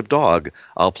defensive dog.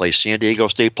 I'll play San Diego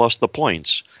State plus the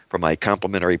points for my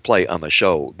complimentary play on the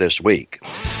show this week.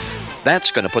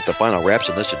 That's going to put the final wraps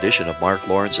on this edition of Mark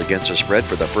Lawrence Against the Spread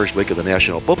for the first week of the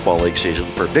National Football League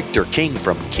season. For Victor King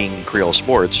from King Creole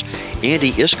Sports,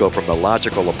 Andy Iskoe from The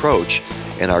Logical Approach,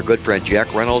 and our good friend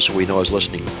Jack Reynolds, who we know is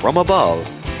listening from above.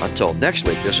 Until next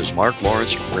week, this is Mark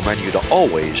Lawrence reminding you to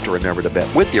always remember to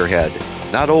bet with your head,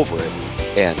 not over it,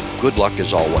 and good luck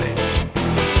as always.